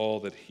in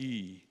all that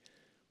he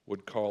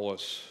would call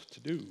us to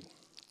do.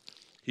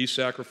 He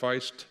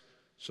sacrificed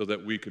so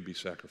that we could be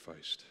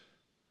sacrificed.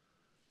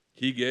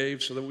 He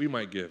gave so that we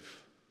might give.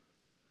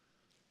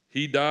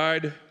 He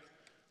died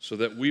so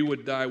that we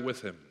would die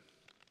with him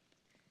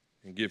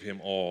and give him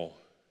all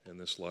in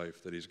this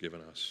life that he's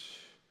given us.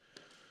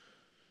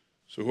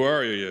 So who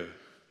are you? Are you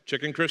a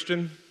chicken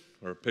Christian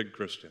or a pig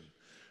Christian?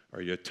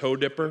 Are you a toe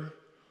dipper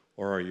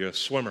or are you a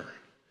swimmer?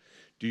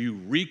 Do you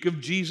reek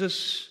of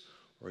Jesus,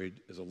 or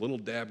is a little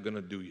dab going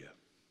to do you?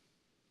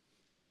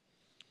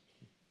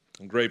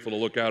 I'm grateful to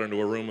look out into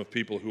a room of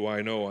people who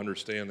I know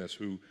understand this,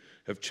 who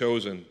have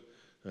chosen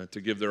to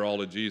give their all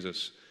to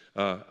Jesus.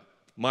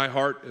 My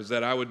heart is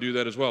that I would do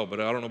that as well, but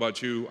I don't know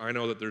about you. I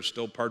know that there's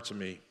still parts of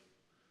me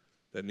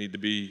that need to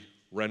be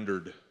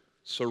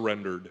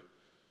surrendered.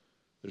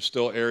 There's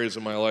still areas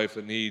of my life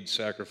that need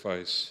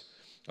sacrifice.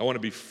 I want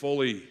to be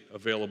fully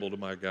available to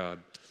my God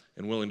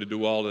and willing to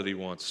do all that he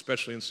wants,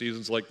 especially in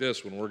seasons like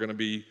this when we're going to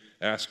be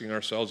asking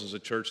ourselves as a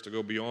church to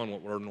go beyond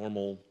what our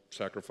normal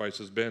sacrifice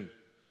has been.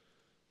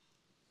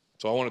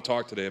 So I want to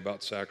talk today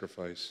about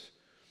sacrifice.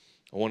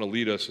 I want to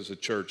lead us as a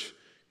church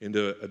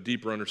into a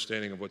deeper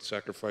understanding of what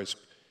sacrifice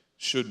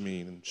should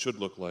mean and should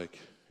look like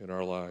in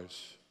our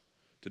lives.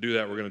 To do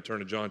that, we're going to turn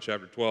to John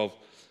chapter 12,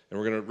 and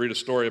we're going to read a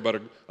story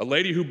about a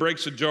lady who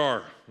breaks a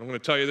jar. I'm going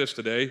to tell you this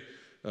today.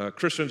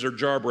 Christians are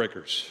jar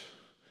breakers.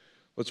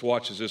 Let's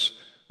watch as this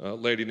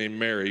lady named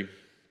Mary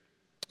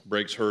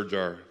breaks her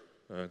jar.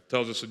 It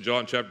tells us in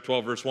John chapter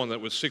 12, verse 1, that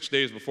it was 6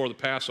 days before the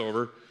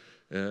Passover,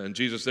 and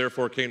Jesus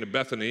therefore came to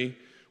Bethany,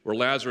 where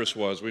Lazarus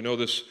was. We know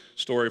this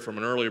story from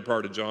an earlier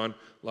part of John.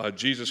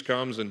 Jesus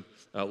comes, and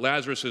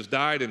Lazarus has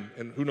died,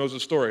 and who knows the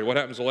story? What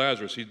happens to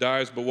Lazarus? He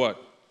dies, but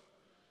what?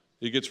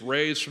 He gets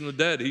raised from the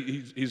dead.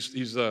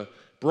 He's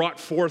brought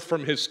forth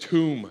from his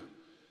tomb.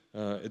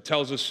 It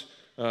tells us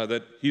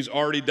that he's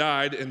already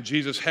died, and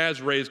Jesus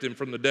has raised him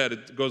from the dead.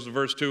 It goes to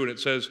verse 2, and it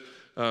says,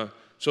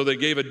 so they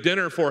gave a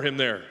dinner for him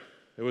there.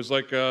 It was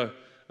like a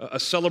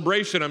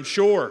celebration, I'm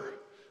sure.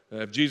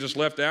 If Jesus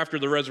left after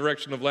the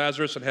resurrection of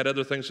Lazarus and had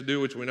other things to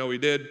do, which we know he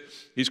did,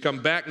 he's come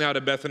back now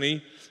to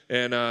Bethany,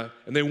 and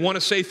they want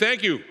to say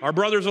thank you. Our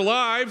brother's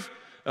alive,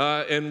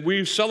 and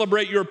we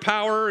celebrate your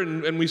power,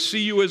 and we see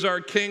you as our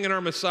king and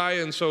our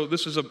Messiah, and so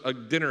this is a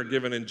dinner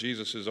given in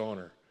Jesus'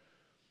 honor.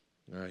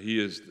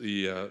 He is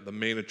the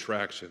main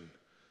attraction,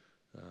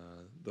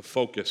 the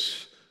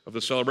focus of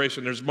the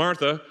celebration. There's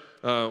Martha.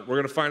 We're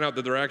going to find out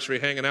that they're actually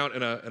hanging out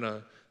in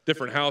a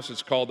different house.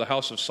 It's called the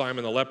house of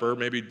Simon the leper.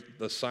 Maybe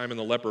the Simon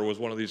the leper was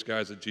one of these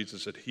guys that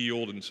Jesus had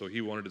healed, and so he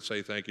wanted to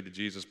say thank you to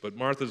Jesus. But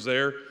Martha's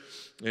there,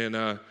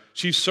 and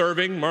she's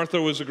serving. Martha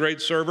was a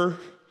great server.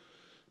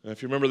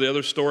 If you remember the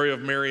other story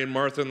of Mary and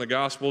Martha in the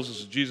Gospels,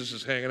 is Jesus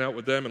is hanging out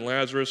with them and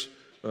Lazarus,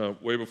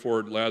 way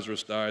before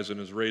Lazarus dies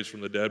and is raised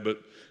from the dead.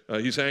 But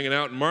he's hanging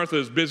out, and Martha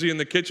is busy in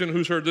the kitchen.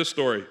 Who's heard this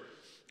story?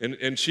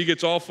 And she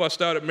gets all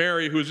fussed out at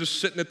Mary, who's just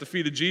sitting at the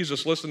feet of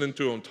Jesus, listening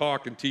to him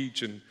talk and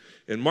teach.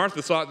 And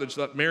Martha thought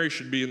that Mary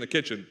should be in the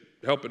kitchen,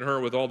 helping her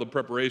with all the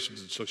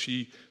preparations. And so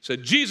she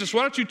said, Jesus,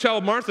 why don't you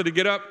tell Martha to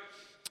get up?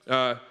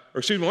 Why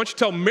don't you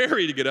tell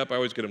Mary to get up? I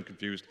always get them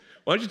confused.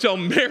 Why don't you tell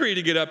Mary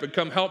to get up and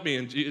come help me?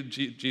 And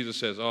Jesus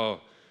says,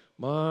 oh,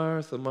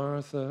 Martha,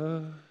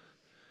 Martha.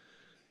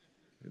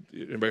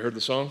 Anybody heard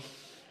the song?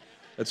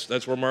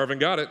 That's where Marvin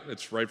got it.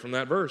 It's right from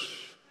that verse.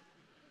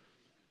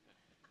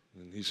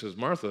 And he says,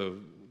 Martha,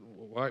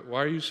 why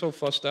are you so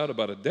fussed out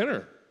about a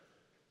dinner?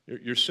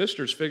 Your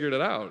sister's figured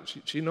it out.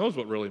 She knows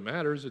what really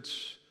matters.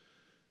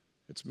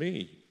 It's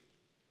me.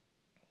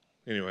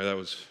 Anyway, that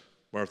was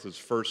Martha's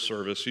first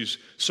service. She's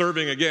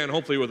serving again,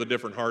 hopefully with a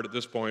different heart at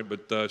this point,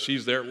 but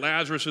she's there.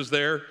 Lazarus is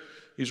there.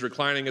 He's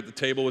reclining at the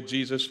table with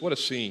Jesus. What a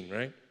scene,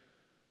 right?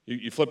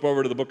 You flip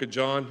over to the book of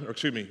John, or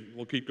excuse me,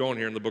 we'll keep going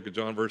here in the book of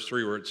John, verse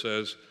 3, where it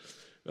says,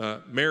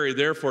 Mary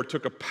therefore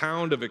took a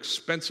pound of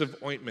expensive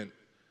ointment.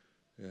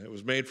 It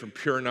was made from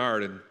pure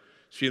nard, and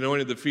she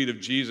anointed the feet of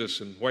Jesus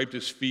and wiped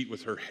his feet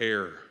with her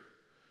hair. It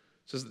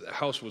says that the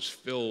house was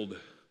filled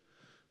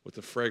with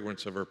the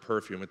fragrance of her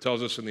perfume. It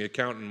tells us in the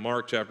account in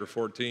Mark chapter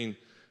 14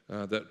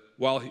 that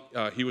while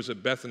he was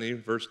at Bethany,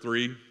 verse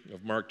 3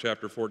 of Mark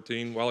chapter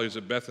 14, while he was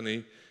at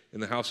Bethany in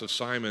the house of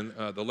Simon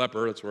the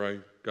leper, that's where I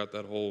got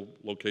that whole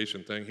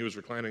location thing, he was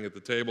reclining at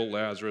the table,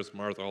 Lazarus,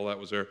 Martha, all that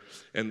was there.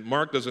 And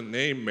Mark doesn't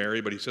name Mary,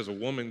 but he says a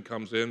woman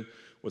comes in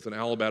with an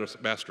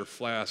alabaster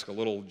flask, a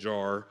little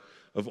jar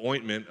of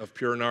ointment of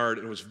pure nard.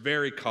 It was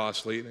very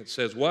costly. And it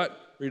says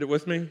what? Read it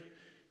with me.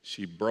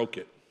 She broke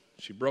it.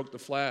 She broke the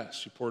flask.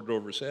 She poured it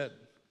over his head.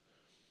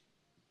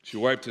 She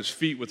wiped his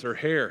feet with her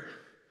hair.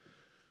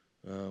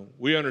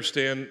 We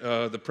understand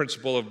the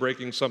principle of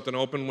breaking something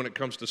open when it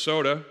comes to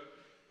soda.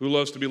 Who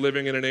loves to be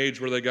living in an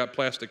age where they got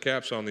plastic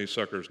caps on these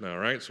suckers now,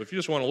 right? So if you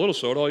just want a little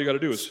soda, all you got to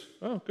do is,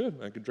 oh, good,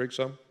 I can drink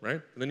some, right?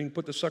 And then you can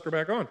put the sucker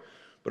back on.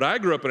 But I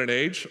grew up in an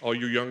age, all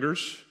you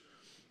youngers,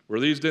 where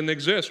these didn't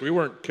exist. We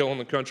weren't killing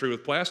the country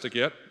with plastic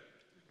yet.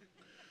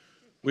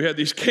 We had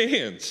these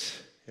cans,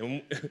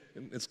 and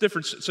it's a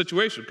different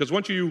situation, because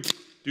once you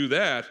do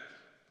that,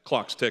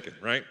 clock's ticking,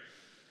 right?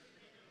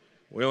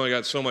 We only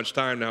got so much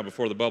time now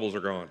before the bubbles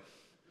are gone.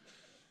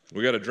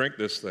 We got to drink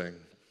this thing.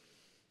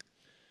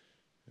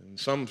 In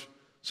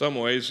some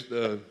ways,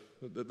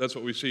 that's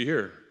what we see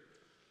here.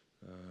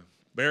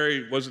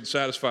 Mary wasn't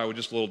satisfied with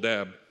just a little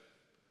dab.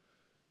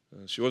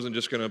 She wasn't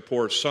just going to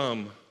pour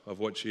some of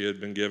what she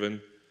had been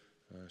given.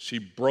 She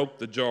broke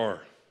the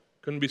jar.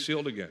 Couldn't be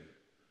sealed again.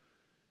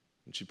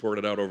 And she poured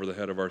it out over the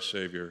head of our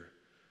Savior,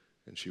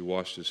 and she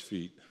washed his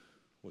feet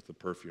with the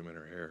perfume in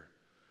her hair.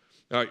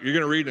 Now, you're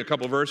going to read in a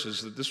couple of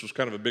verses that this was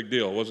kind of a big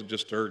deal. It wasn't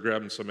just her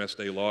grabbing some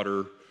Estee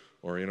Lauder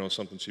or,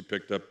 something she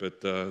picked up at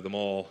the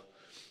mall,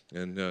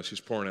 and she's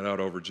pouring it out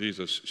over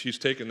Jesus. She's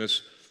taken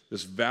this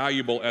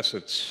valuable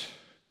essence.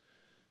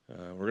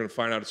 We're going to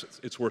find out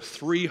it's worth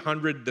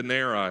 300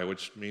 denarii,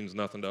 which means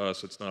nothing to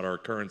us. It's not our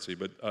currency.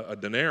 But a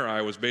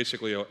denarii was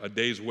basically a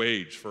day's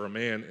wage for a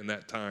man in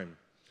that time.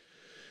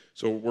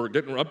 So we're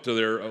getting up to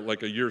there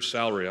like a year's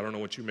salary. I don't know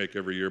what you make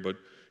every year, but,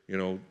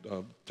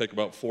 take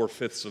about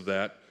 4/5 of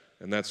that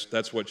And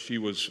that's what she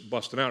was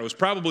busting out. It was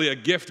probably a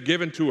gift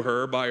given to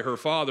her by her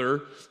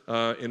father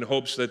in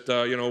hopes that,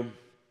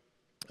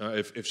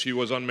 if she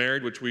was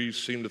unmarried, which we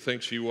seem to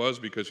think she was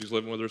because she's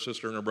living with her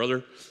sister and her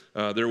brother,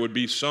 there would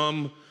be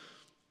some,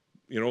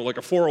 like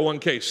a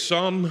 401k,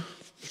 some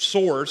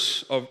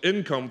source of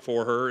income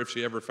for her if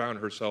she ever found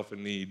herself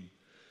in need.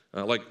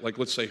 Like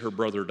let's say her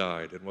brother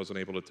died and wasn't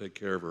able to take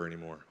care of her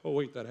anymore. Oh,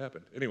 wait, that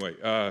happened. Anyway,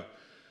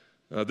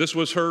 this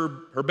was her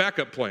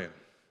backup plan.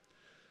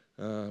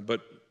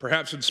 But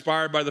perhaps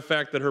inspired by the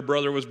fact that her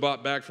brother was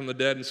brought back from the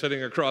dead and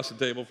sitting across the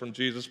table from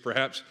Jesus,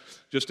 perhaps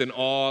just in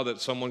awe that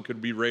someone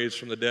could be raised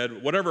from the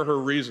dead, whatever her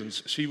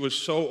reasons, she was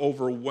so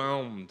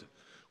overwhelmed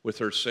with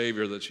her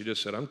Savior that she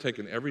just said, I'm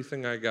taking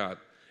everything I got,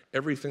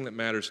 everything that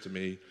matters to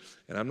me,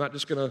 and I'm not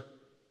just going to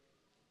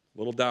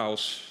little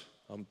douse,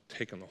 I'm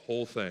taking the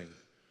whole thing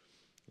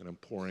and I'm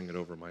pouring it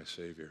over my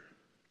Savior.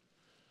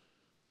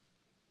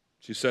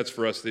 She sets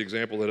for us the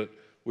example that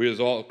we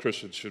as all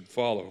Christians should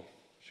follow.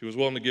 She was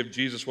willing to give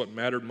Jesus what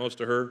mattered most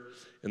to her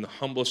in the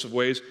humblest of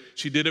ways.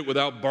 She did it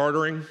without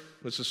bartering.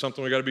 This is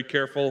something we got to be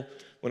careful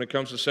when it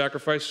comes to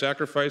sacrifice.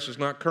 Sacrifice is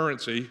not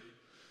currency.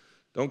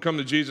 Don't come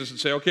to Jesus and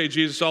say, okay,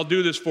 Jesus, I'll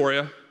do this for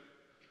you,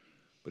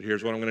 but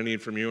here's what I'm going to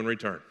need from you in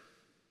return.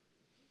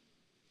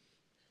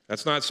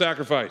 That's not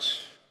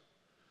sacrifice.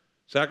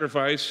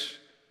 Sacrifice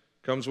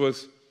comes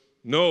with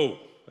no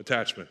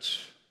attachments,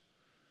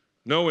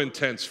 no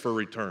intents for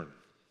return.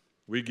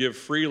 We give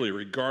freely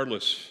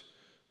regardless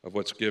of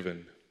what's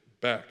given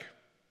back.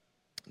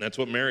 And that's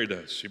what Mary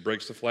does. She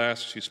breaks the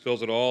flask, she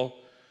spills it all.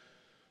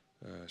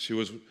 She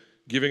was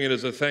giving it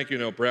as a thank you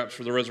note, perhaps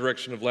for the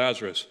resurrection of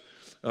Lazarus.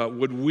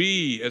 Would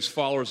we, as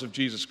followers of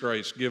Jesus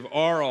Christ, give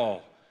our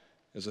all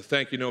as a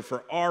thank you note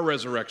for our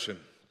resurrection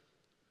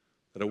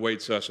that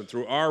awaits us, and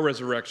through our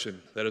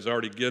resurrection that is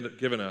already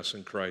given us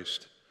in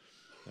Christ?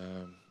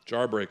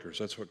 Jar breakers,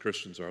 that's what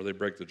Christians are. They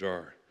break the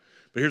jar.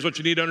 But here's what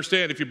you need to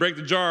understand. If you break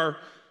the jar,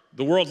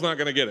 the world's not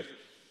going to get it.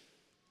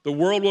 The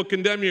world will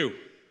condemn you.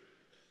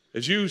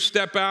 As you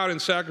step out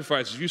and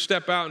sacrifice, as you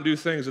step out and do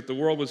things that the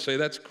world would say,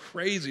 that's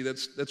crazy,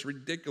 that's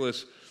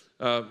ridiculous,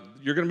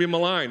 you're going to be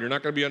maligned, you're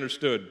not going to be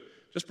understood.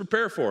 Just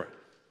prepare for it.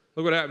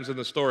 Look what happens in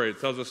the story. It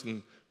tells us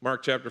in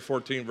Mark chapter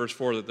 14, verse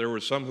 4, that there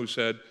were some who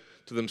said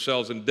to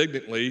themselves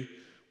indignantly,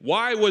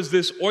 why was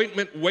this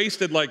ointment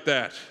wasted like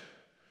that?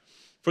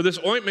 For this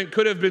ointment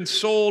could have been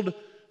sold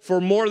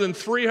for more than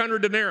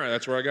 300 denarii.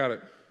 That's where I got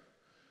it.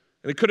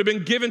 And it could have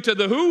been given to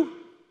the who?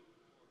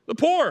 The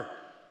poor.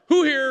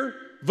 Who here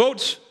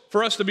votes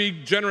for us to be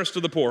generous to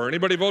the poor?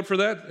 Anybody vote for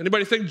that?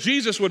 Anybody think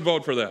Jesus would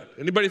vote for that?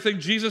 Anybody think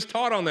Jesus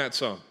taught on that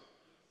some?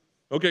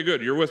 Okay,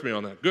 good. You're with me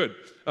on that. Good.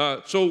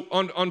 So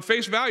on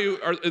face value,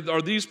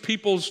 are these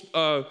people's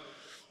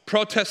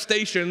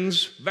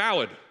protestations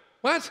valid?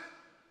 What?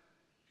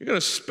 You're going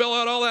to spill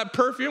out all that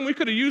perfume? We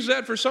could have used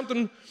that for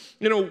something,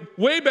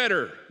 way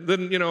better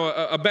than,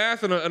 a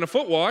bath and a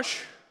foot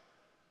wash.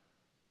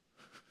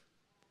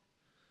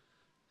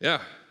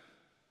 Yeah.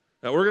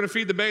 Now, we're going to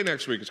feed the Bay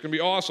next week. It's going to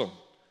be awesome.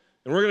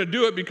 And we're going to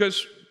do it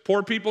because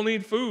poor people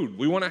need food.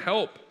 We want to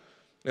help.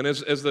 And as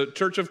the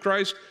Church of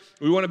Christ,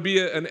 we want to be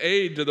an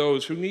aid to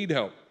those who need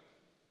help.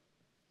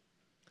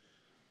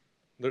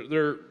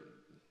 Their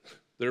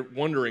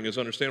wondering is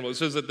understandable. It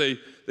says that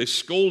they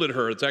scolded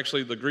her. It's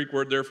actually the Greek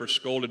word there for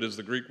scolded is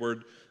the Greek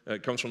word.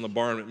 It comes from the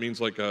barn. It means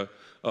like a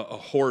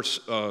horse,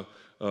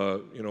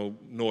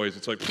 noise.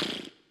 It's like,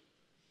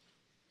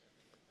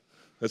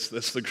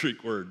 that's the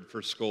Greek word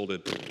for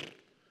scolded.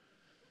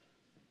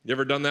 You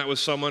ever done that with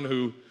someone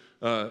who,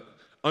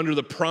 under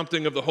the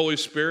prompting of the Holy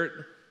Spirit,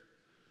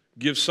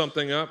 gives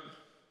something up?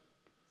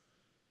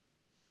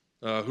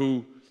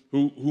 Who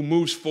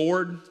moves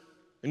forward,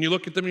 and you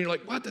look at them and you're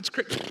like, what? That's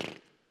crazy.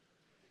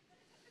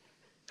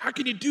 How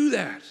can you do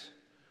that?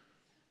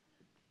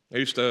 I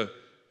used to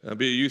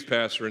be a youth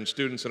pastor, and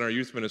students in our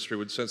youth ministry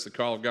would sense the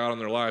call of God on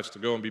their lives to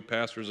go and be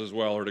pastors as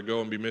well, or to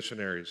go and be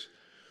missionaries.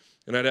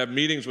 And I'd have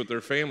meetings with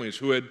their families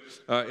who had,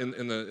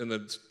 in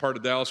the part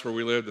of Dallas where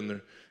we lived, in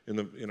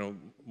the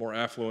more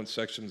affluent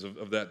sections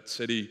of that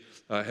city,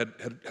 had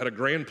a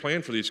grand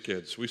plan for these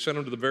kids. We sent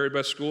them to the very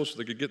best schools so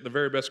they could get in the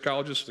very best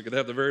colleges, so they could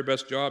have the very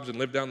best jobs and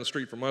live down the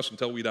street from us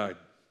until we died.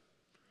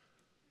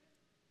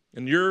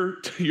 And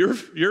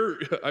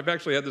I've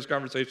actually had this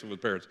conversation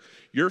with parents.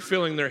 You're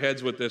filling their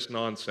heads with this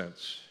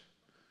nonsense.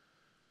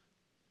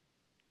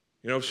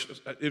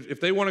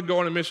 If they want to go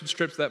on a mission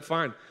trips, that's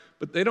fine.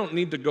 But they don't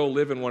need to go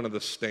live in one of the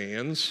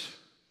stands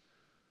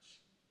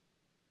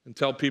and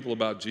tell people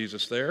about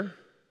Jesus there.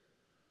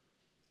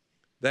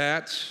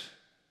 That's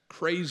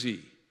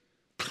crazy.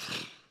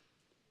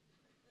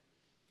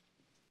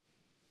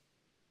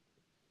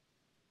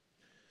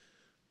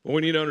 What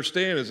we need to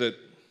understand is that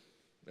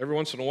every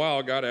once in a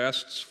while, God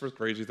asks for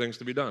crazy things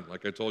to be done.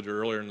 Like I told you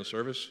earlier in the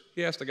service,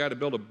 He asked a guy to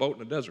build a boat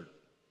in a desert.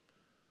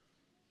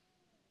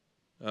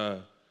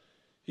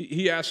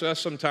 He asks us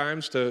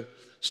sometimes to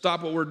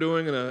stop what we're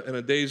doing in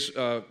a day's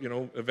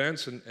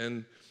events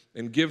and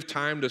give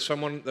time to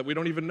someone that we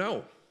don't even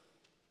know.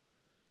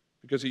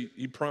 because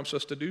he prompts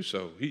us to do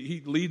so.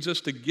 He leads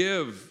us to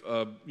give,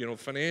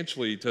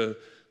 financially to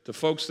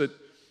folks that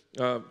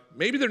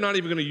maybe they're not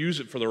even going to use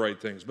it for the right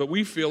things, but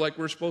we feel like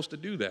we're supposed to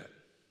do that.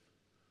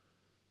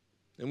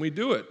 And we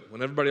do it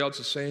when everybody else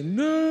is saying,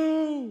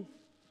 no.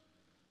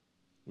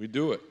 We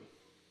do it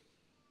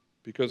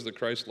because the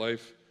Christ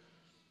life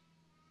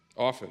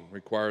often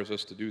requires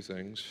us to do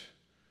things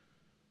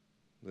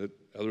that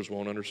others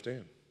won't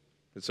understand.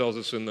 It tells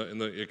us in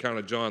the account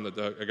of John that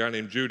a guy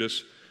named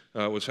Judas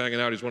was hanging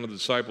out. He's one of the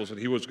disciples, and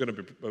he was going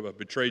to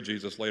betray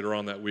Jesus later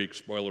on that week.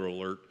 Spoiler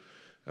alert.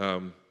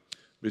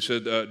 He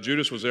said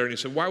Judas was there, and he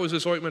said, why was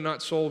this ointment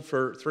not sold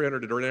for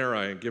 300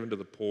 denarii and given to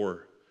the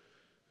poor?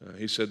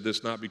 He said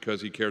this not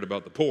because he cared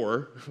about the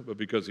poor, but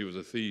because he was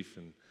a thief,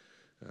 and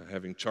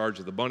having charge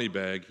of the money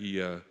bag, he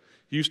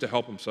used to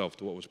help himself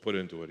to what was put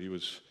into it. He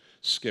was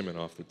skimming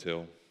off the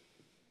till.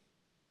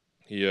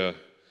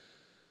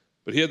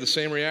 But he had the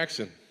same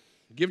reaction.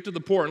 Give to the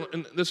poor.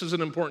 And this is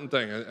an important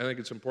thing. I think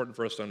it's important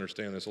for us to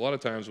understand this. A lot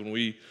of times when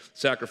we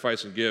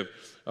sacrifice and give,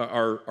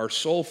 our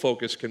sole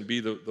focus can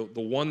be the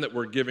one that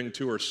we're giving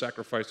to or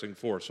sacrificing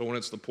for. So when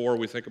it's the poor,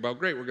 we think about,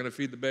 great, we're going to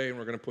feed the Bay and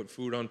we're going to put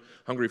food on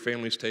hungry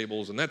families'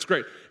 tables, and that's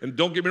great. And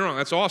don't get me wrong,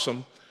 that's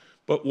awesome.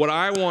 But what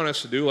I want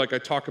us to do, like I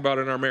talk about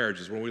in our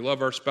marriages, when we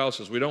love our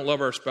spouses, we don't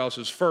love our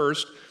spouses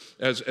first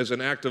as an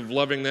act of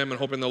loving them and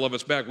hoping they'll love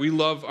us back. We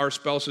love our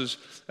spouses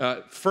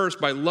first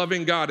by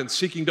loving God and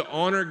seeking to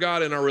honor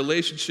God in our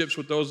relationships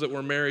with those that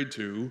we're married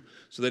to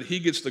so that He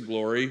gets the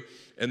glory.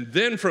 And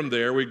then from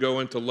there, we go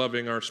into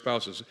loving our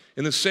spouses.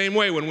 In the same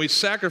way, when we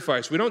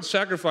sacrifice, we don't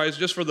sacrifice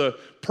just for the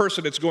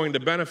person it's going to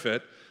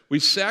benefit. We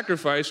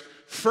sacrifice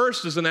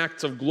first as an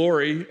act of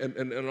glory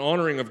and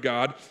honoring of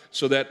God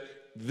so that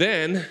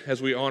then,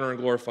 as we honor and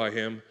glorify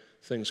Him,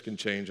 things can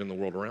change in the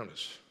world around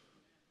us.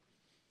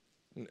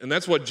 And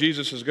that's what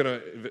Jesus is going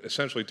to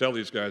essentially tell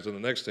these guys in the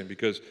next thing,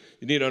 because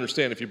you need to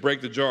understand, if you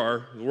break the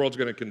jar, the world's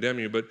going to condemn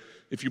you, but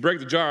if you break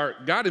the jar,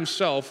 God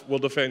Himself will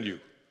defend you.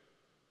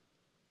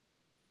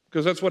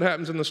 Because that's what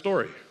happens in the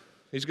story.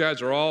 These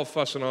guys are all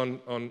fussing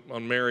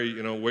on Mary,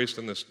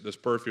 wasting this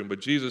perfume,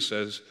 but Jesus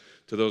says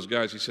to those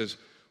guys, He says,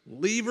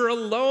 leave her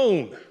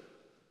alone.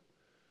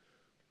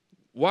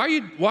 Why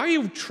are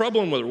you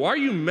troubling with her? Why are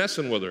you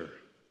messing with her?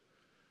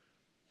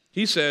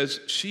 He says,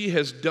 she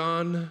has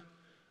done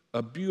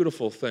a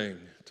beautiful thing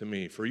to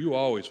me, for you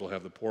always will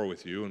have the poor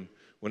with you, and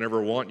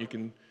whenever want, you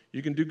can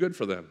do good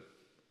for them.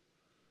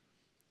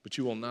 But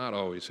you will not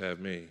always have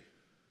me.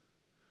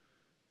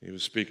 He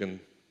was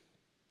speaking,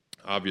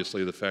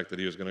 obviously, the fact that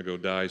He was going to go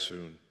die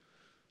soon,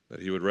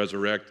 that He would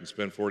resurrect and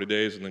spend 40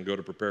 days and then go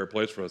to prepare a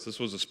place for us. This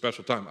was a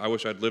special time. I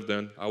wish I'd lived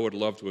then. I would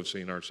love to have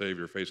seen our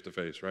Savior face to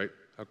face, right?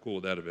 How cool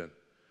would that have been?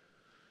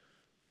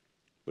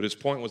 But His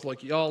point was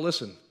like, y'all,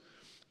 listen,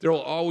 there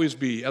will always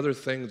be other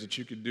things that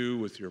you could do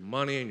with your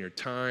money and your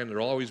time. There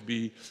will always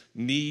be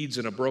needs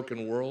in a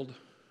broken world.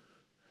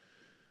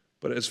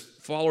 But as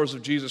followers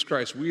of Jesus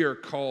Christ, we are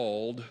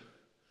called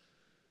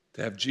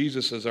to have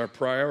Jesus as our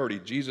priority,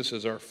 Jesus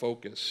as our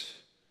focus.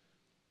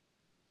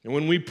 And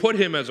when we put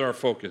Him as our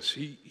focus,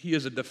 He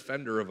is a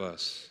defender of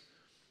us.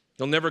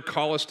 He'll never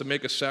call us to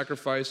make a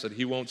sacrifice that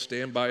He won't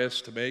stand by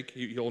us to make.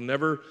 He'll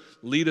never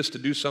lead us to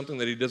do something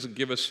that He doesn't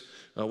give us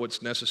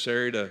what's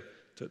necessary to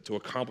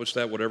accomplish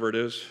that, whatever it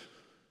is.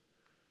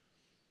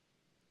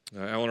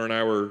 Eleanor and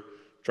I were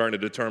trying to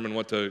determine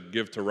what to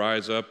give to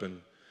Rise Up,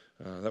 and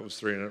that was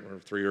 3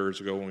 years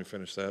ago when we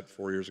finished that,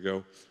 4 years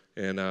ago.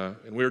 And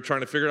we were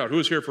trying to figure out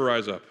who's here for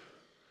Rise Up.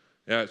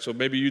 Yeah, so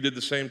maybe you did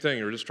the same thing.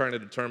 You were just trying to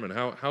determine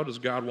how does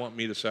God want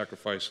me to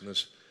sacrifice in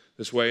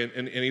this way.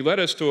 And He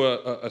led us to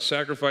a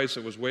sacrifice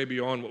that was way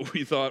beyond what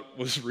we thought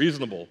was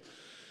reasonable.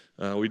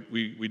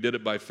 We did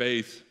it by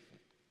faith.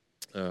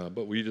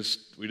 But we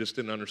just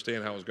didn't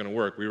understand how it was going to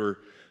work. We were,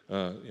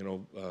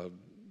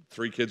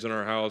 3 kids in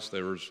our house.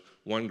 There was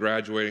one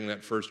graduating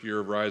that first year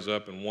of Rise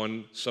Up, and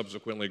one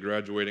subsequently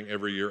graduating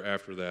every year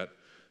after that.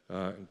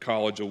 And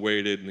college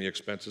awaited, and the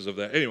expenses of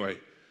that. Anyway,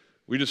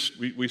 we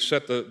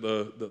set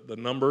the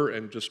number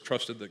and just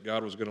trusted that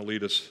God was going to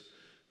lead us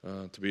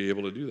to be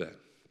able to do that,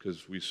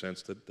 because we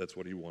sensed that that's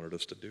what He wanted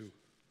us to do.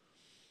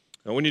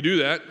 Now, when you do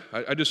that,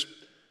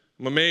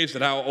 I'm amazed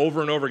at how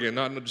over and over again,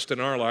 not just in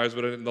our lives,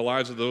 but in the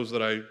lives of those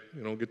that I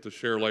get to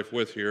share life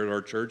with here at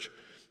our church,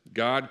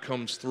 God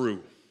comes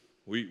through.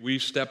 We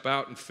step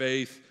out in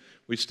faith,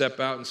 we step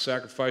out in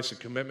sacrifice and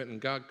commitment,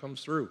 and God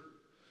comes through.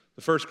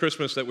 The first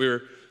Christmas that we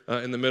were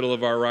in the middle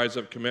of our Rise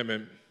Up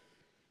commitment,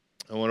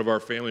 one of our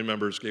family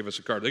members gave us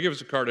a card. They give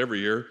us a card every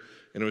year,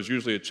 and it was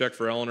usually a check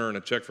for Eleanor and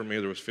a check for me.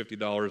 There was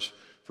 $50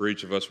 for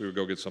each of us. We would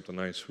go get something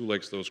nice. Who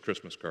likes those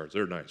Christmas cards?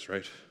 They're nice,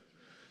 right?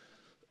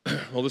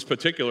 Well, this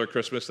particular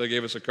Christmas, they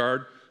gave us a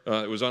card.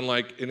 It was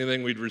unlike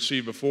anything we'd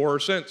received before or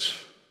since.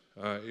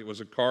 It was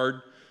a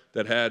card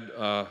that had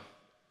an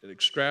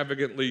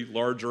extravagantly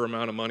larger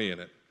amount of money in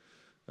it.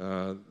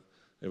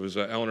 It was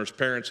Eleanor's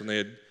parents, and they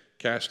had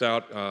cashed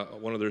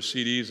out one of their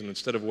CDs, and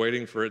instead of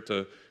waiting for it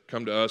to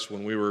come to us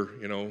when we were,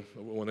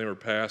 when they were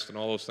passed and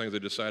all those things, they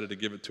decided to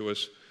give it to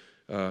us,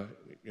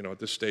 at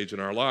this stage in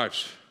our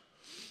lives.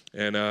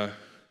 And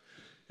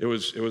it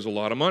was a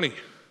lot of money.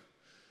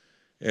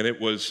 And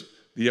it was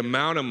the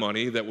amount of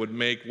money that would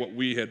make what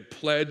we had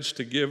pledged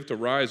to give to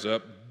Rise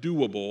Up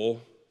doable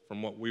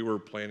from what we were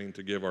planning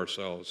to give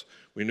ourselves.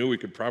 We knew we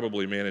could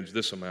probably manage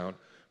this amount,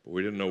 but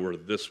we didn't know where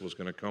this was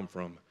going to come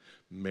from.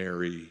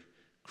 Merry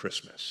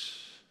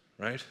Christmas,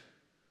 right?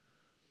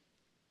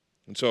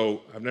 And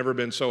so I've never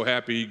been so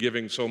happy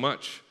giving so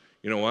much.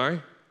 You know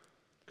why?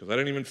 Because I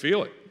didn't even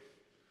feel it.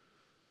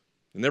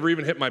 It never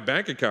even hit my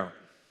bank account.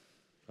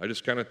 I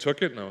just kind of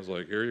took it and I was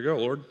like, here you go,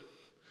 Lord.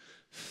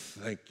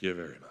 Thank you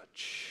very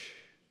much.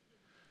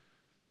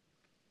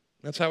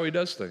 That's how he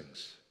does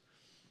things.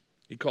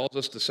 He calls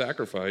us to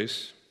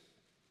sacrifice,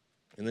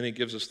 and then he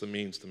gives us the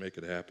means to make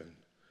it happen.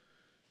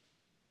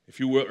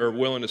 If you are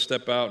willing to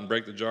step out and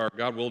break the jar,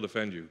 God will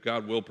defend you.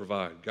 God will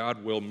provide.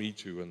 God will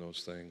meet you in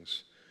those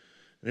things.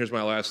 And here's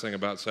my last thing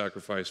about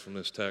sacrifice from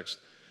this text.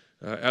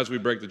 As we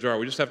break the jar,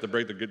 we just have to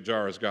break the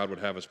jar as God would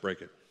have us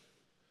break it.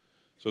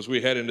 So as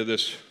we head into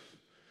this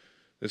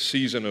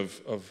season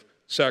of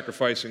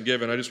sacrifice and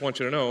giving, I just want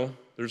you to know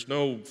there's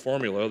no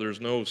formula, there's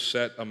no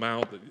set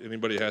amount that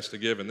anybody has to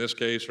give in this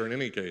case or in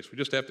any case. We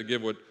just have to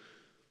give what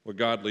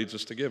God leads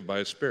us to give by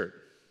his Spirit.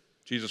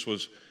 Jesus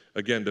was,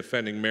 again,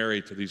 defending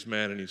Mary to these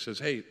men, and he says,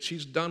 hey,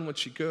 she's done what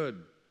she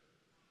could.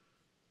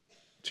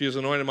 She has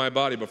anointed my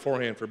body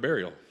beforehand for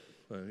burial.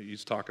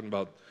 He's talking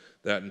about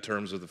that in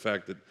terms of the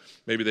fact that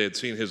maybe they had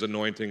seen his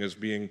anointing as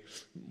being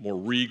more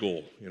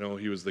regal. You know,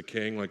 he was the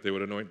king, like they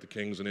would anoint the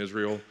kings in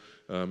Israel.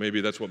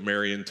 Maybe that's what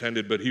Mary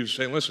intended, but he was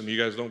saying, listen, you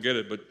guys don't get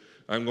it, but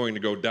I'm going to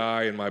go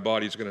die, and my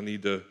body's going to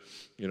need to,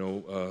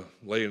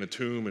 lay in a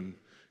tomb,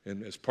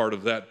 and as part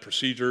of that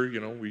procedure,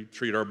 we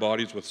treat our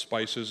bodies with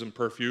spices and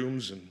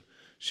perfumes, and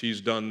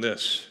she's done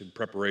this in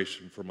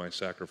preparation for my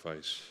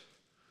sacrifice.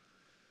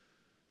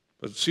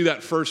 But see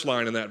that first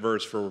line in that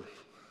verse for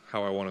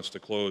how I want us to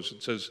close.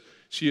 It says,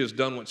 she has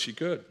done what she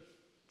could.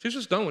 She's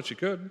just done what she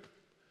could.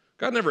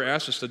 God never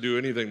asked us to do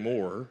anything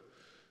more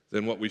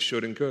than what we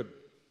should and could.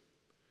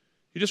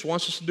 He just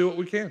wants us to do what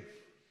we can,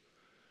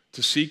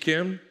 to seek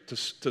him,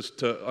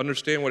 to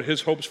understand what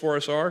his hopes for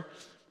us are,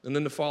 and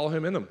then to follow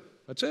him in them.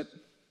 That's it.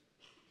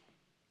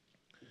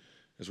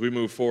 As we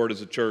move forward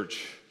as a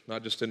church,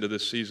 not just into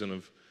this season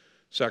of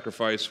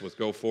sacrifice with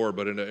Go Forward,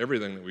 but into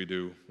everything that we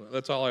do,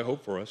 that's all I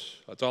hope for us.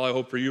 That's all I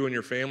hope for you and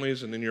your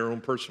families and in your own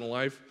personal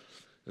life,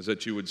 is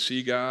that you would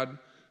see God,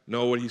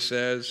 know what he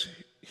says,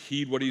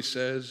 heed what he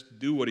says,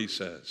 do what he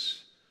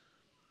says.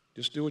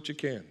 Just do what you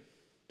can.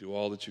 Do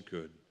all that you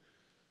could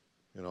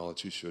and all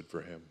that you should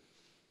for him.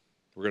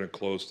 We're going to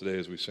close today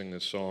as we sing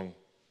this song.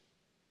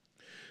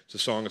 It's a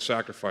song of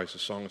sacrifice, a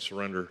song of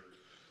surrender,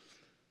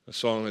 a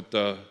song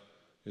that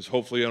is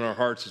hopefully in our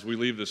hearts as we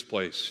leave this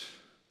place.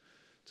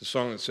 It's a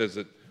song that says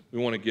that we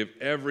want to give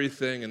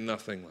everything and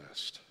nothing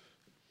less.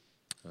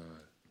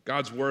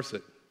 God's worth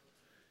it.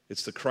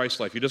 It's the Christ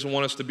life. He doesn't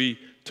want us to be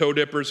toe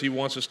dippers. He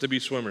wants us to be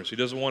swimmers. He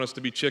doesn't want us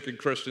to be chicken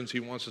Christians.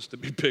 He wants us to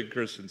be big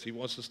Christians. He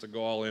wants us to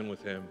go all in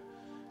with him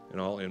and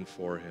all in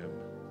for him.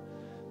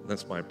 And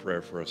that's my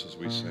prayer for us as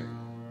we sing.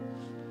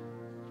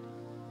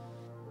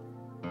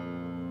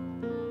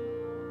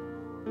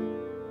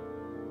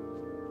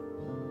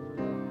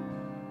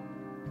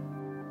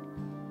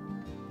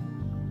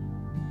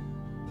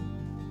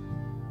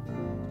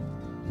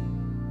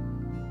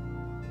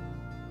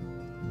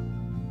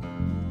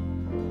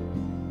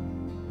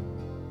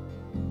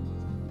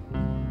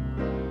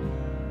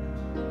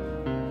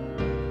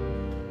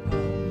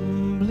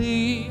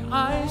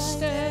 I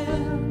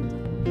stand,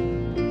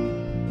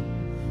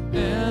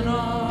 an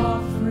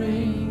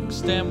offering.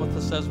 Stand with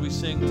us as we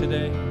sing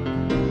today.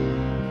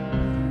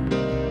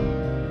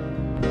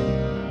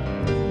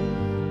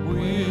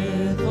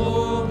 With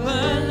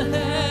open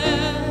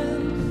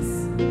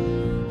hands,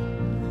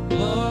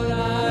 Lord,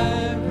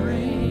 I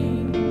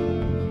bring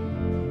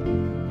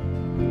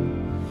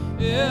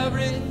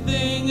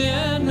everything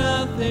and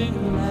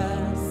nothing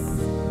less.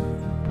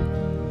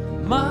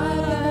 My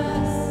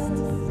last,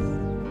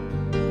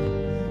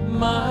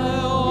 my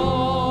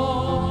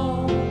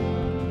all.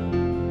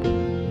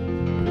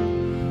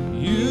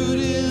 You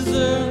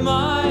deserve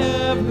my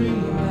every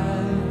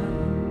breath,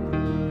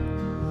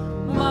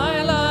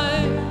 my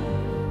life,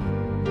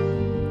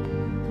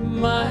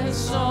 my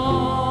song.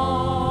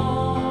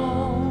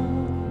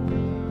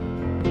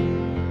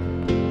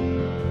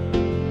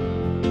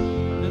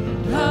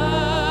 And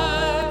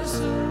I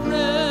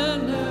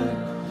surrender,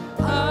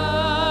 I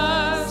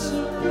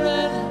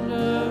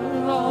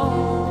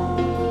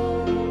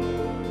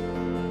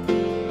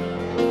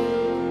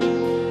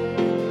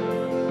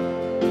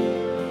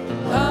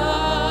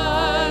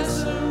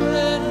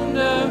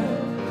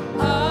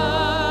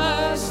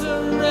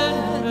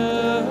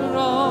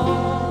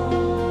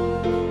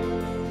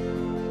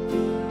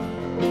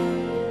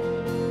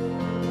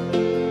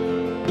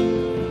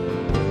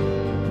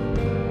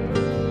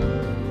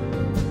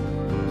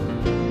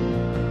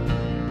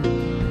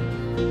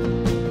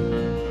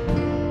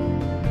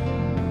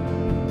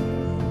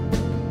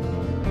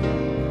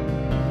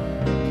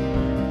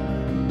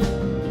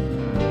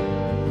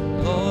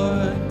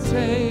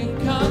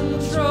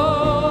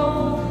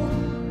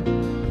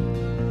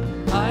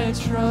I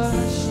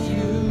trust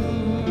you.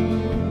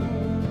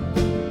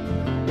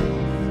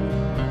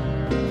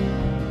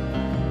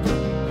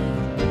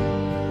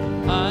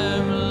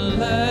 I'm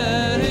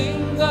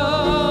letting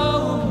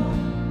go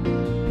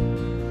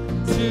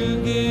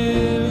to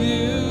give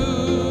you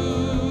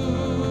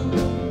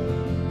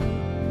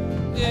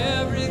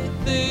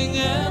everything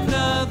and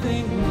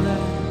nothing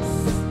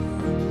less.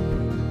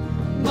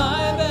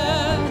 My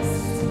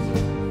best,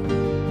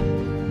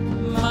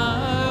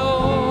 my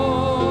all.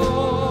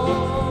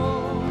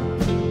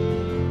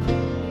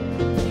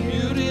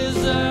 You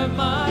deserve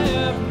my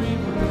every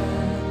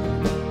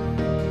breath,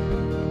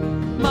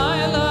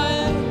 my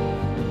life,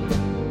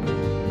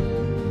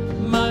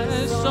 my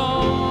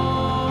song.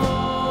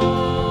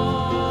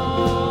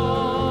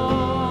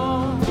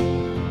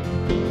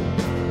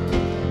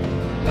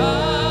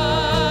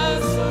 I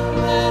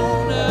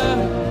surrender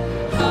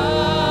all. I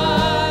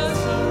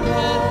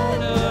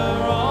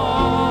surrender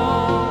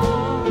all.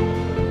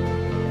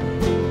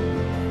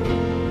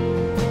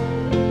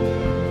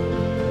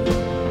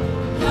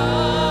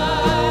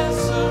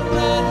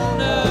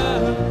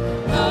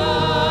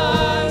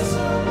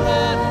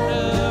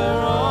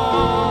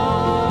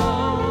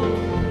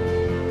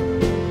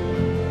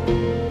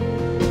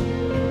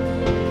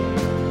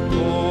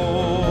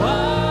 Oh, I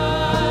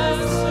surrender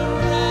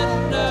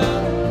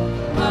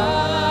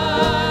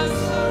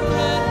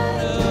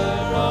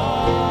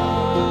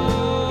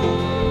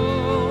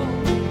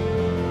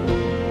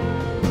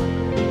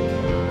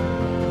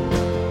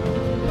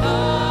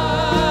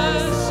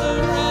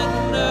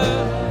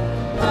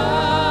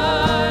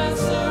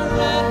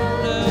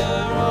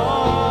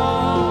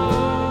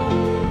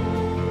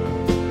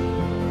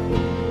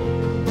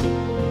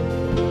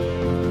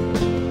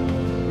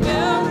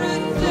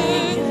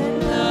everything and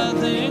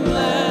nothing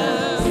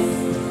less.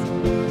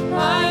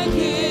 I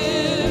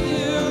give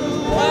you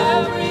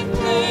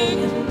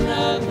everything and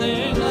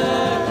nothing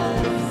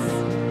less.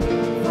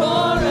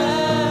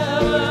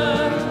 Forever,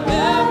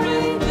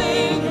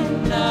 everything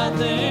and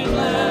nothing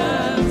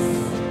less.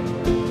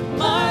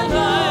 My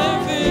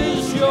life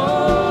is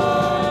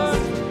yours,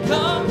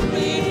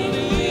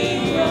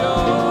 completely yours.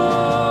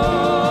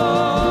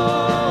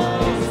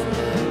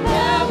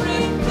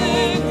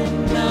 Everything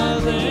and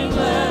nothing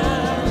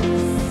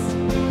less.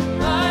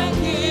 I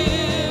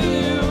give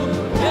you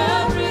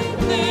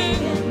everything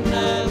and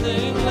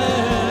nothing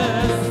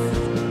less.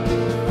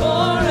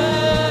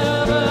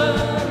 Forever,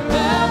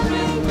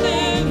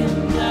 everything and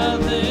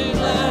nothing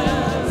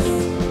less.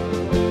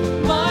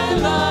 My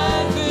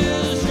life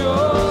is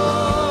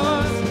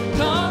yours,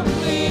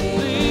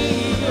 completely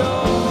yours.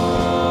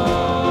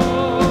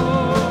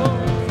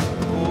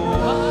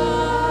 Oh, I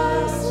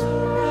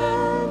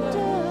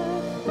surrender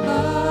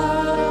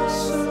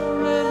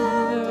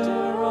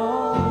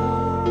all.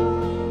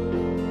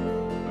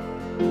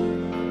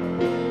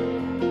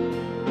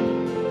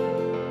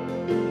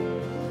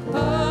 I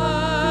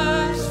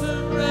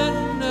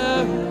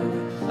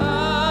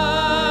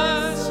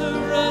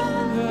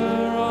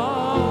surrender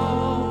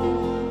all.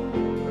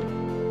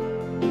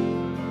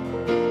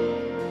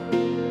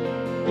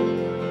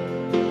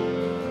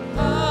 I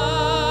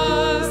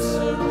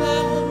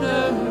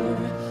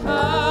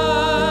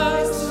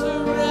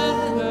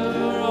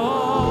surrender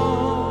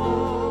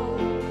all.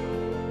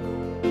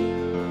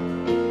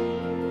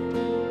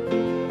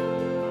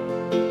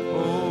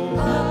 Oh,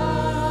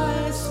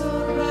 I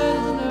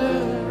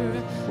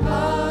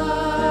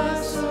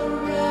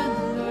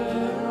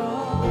surrender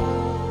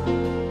all.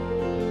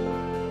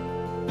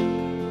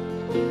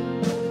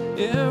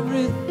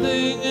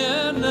 Everything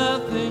and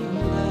nothing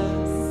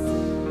less.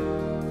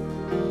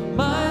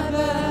 My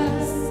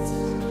best,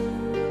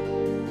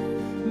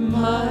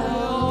 my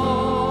all.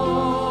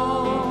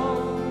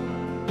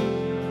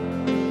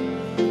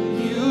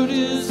 You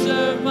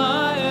deserve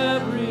my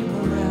every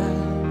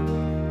breath,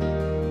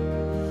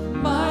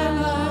 my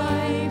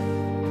life,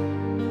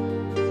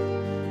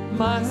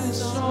 my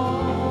song.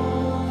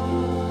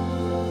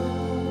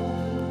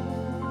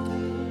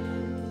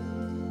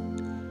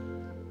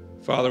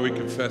 Father, we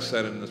confess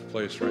that in this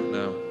place right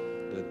now,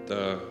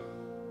 that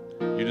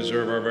you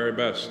deserve our very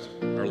best,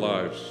 our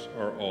lives,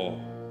 our all.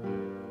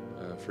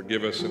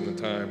 Forgive us in the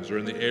times or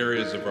in the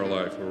areas of our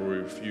life where we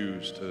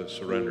refuse to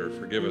surrender.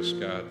 Forgive us,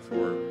 God,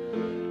 for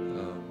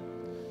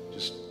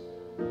just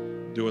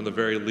doing the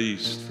very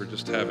least, for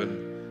just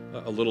having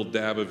a little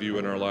dab of you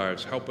in our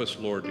lives. Help us,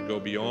 Lord, to go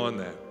beyond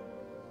that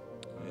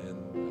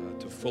and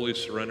to fully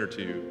surrender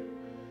to you,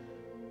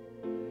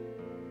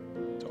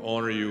 to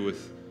honor you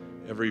with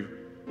every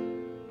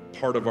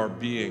part of our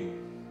being,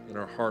 in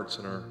our hearts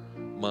and our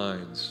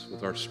minds,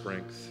 with our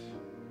strength.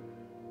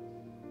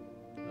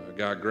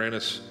 God, grant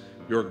us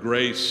your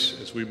grace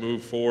as we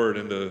move forward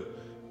into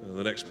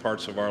the next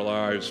parts of our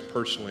lives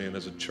personally and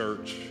as a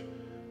church.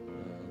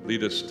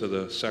 Lead us to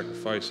the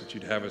sacrifice that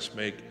you'd have us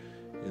make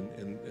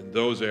in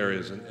those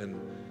areas. And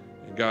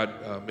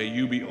God, may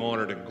you be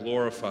honored and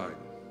glorified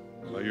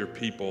by your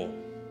people.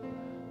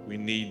 We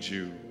need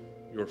you.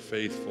 You're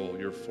faithful.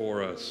 You're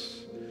for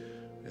us.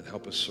 And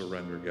help us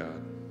surrender,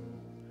 God.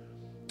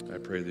 I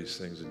pray these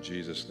things in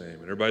Jesus' name.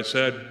 And everybody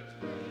said,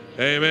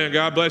 amen.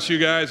 God bless you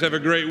guys. Have a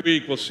great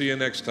week. We'll see you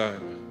next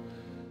time.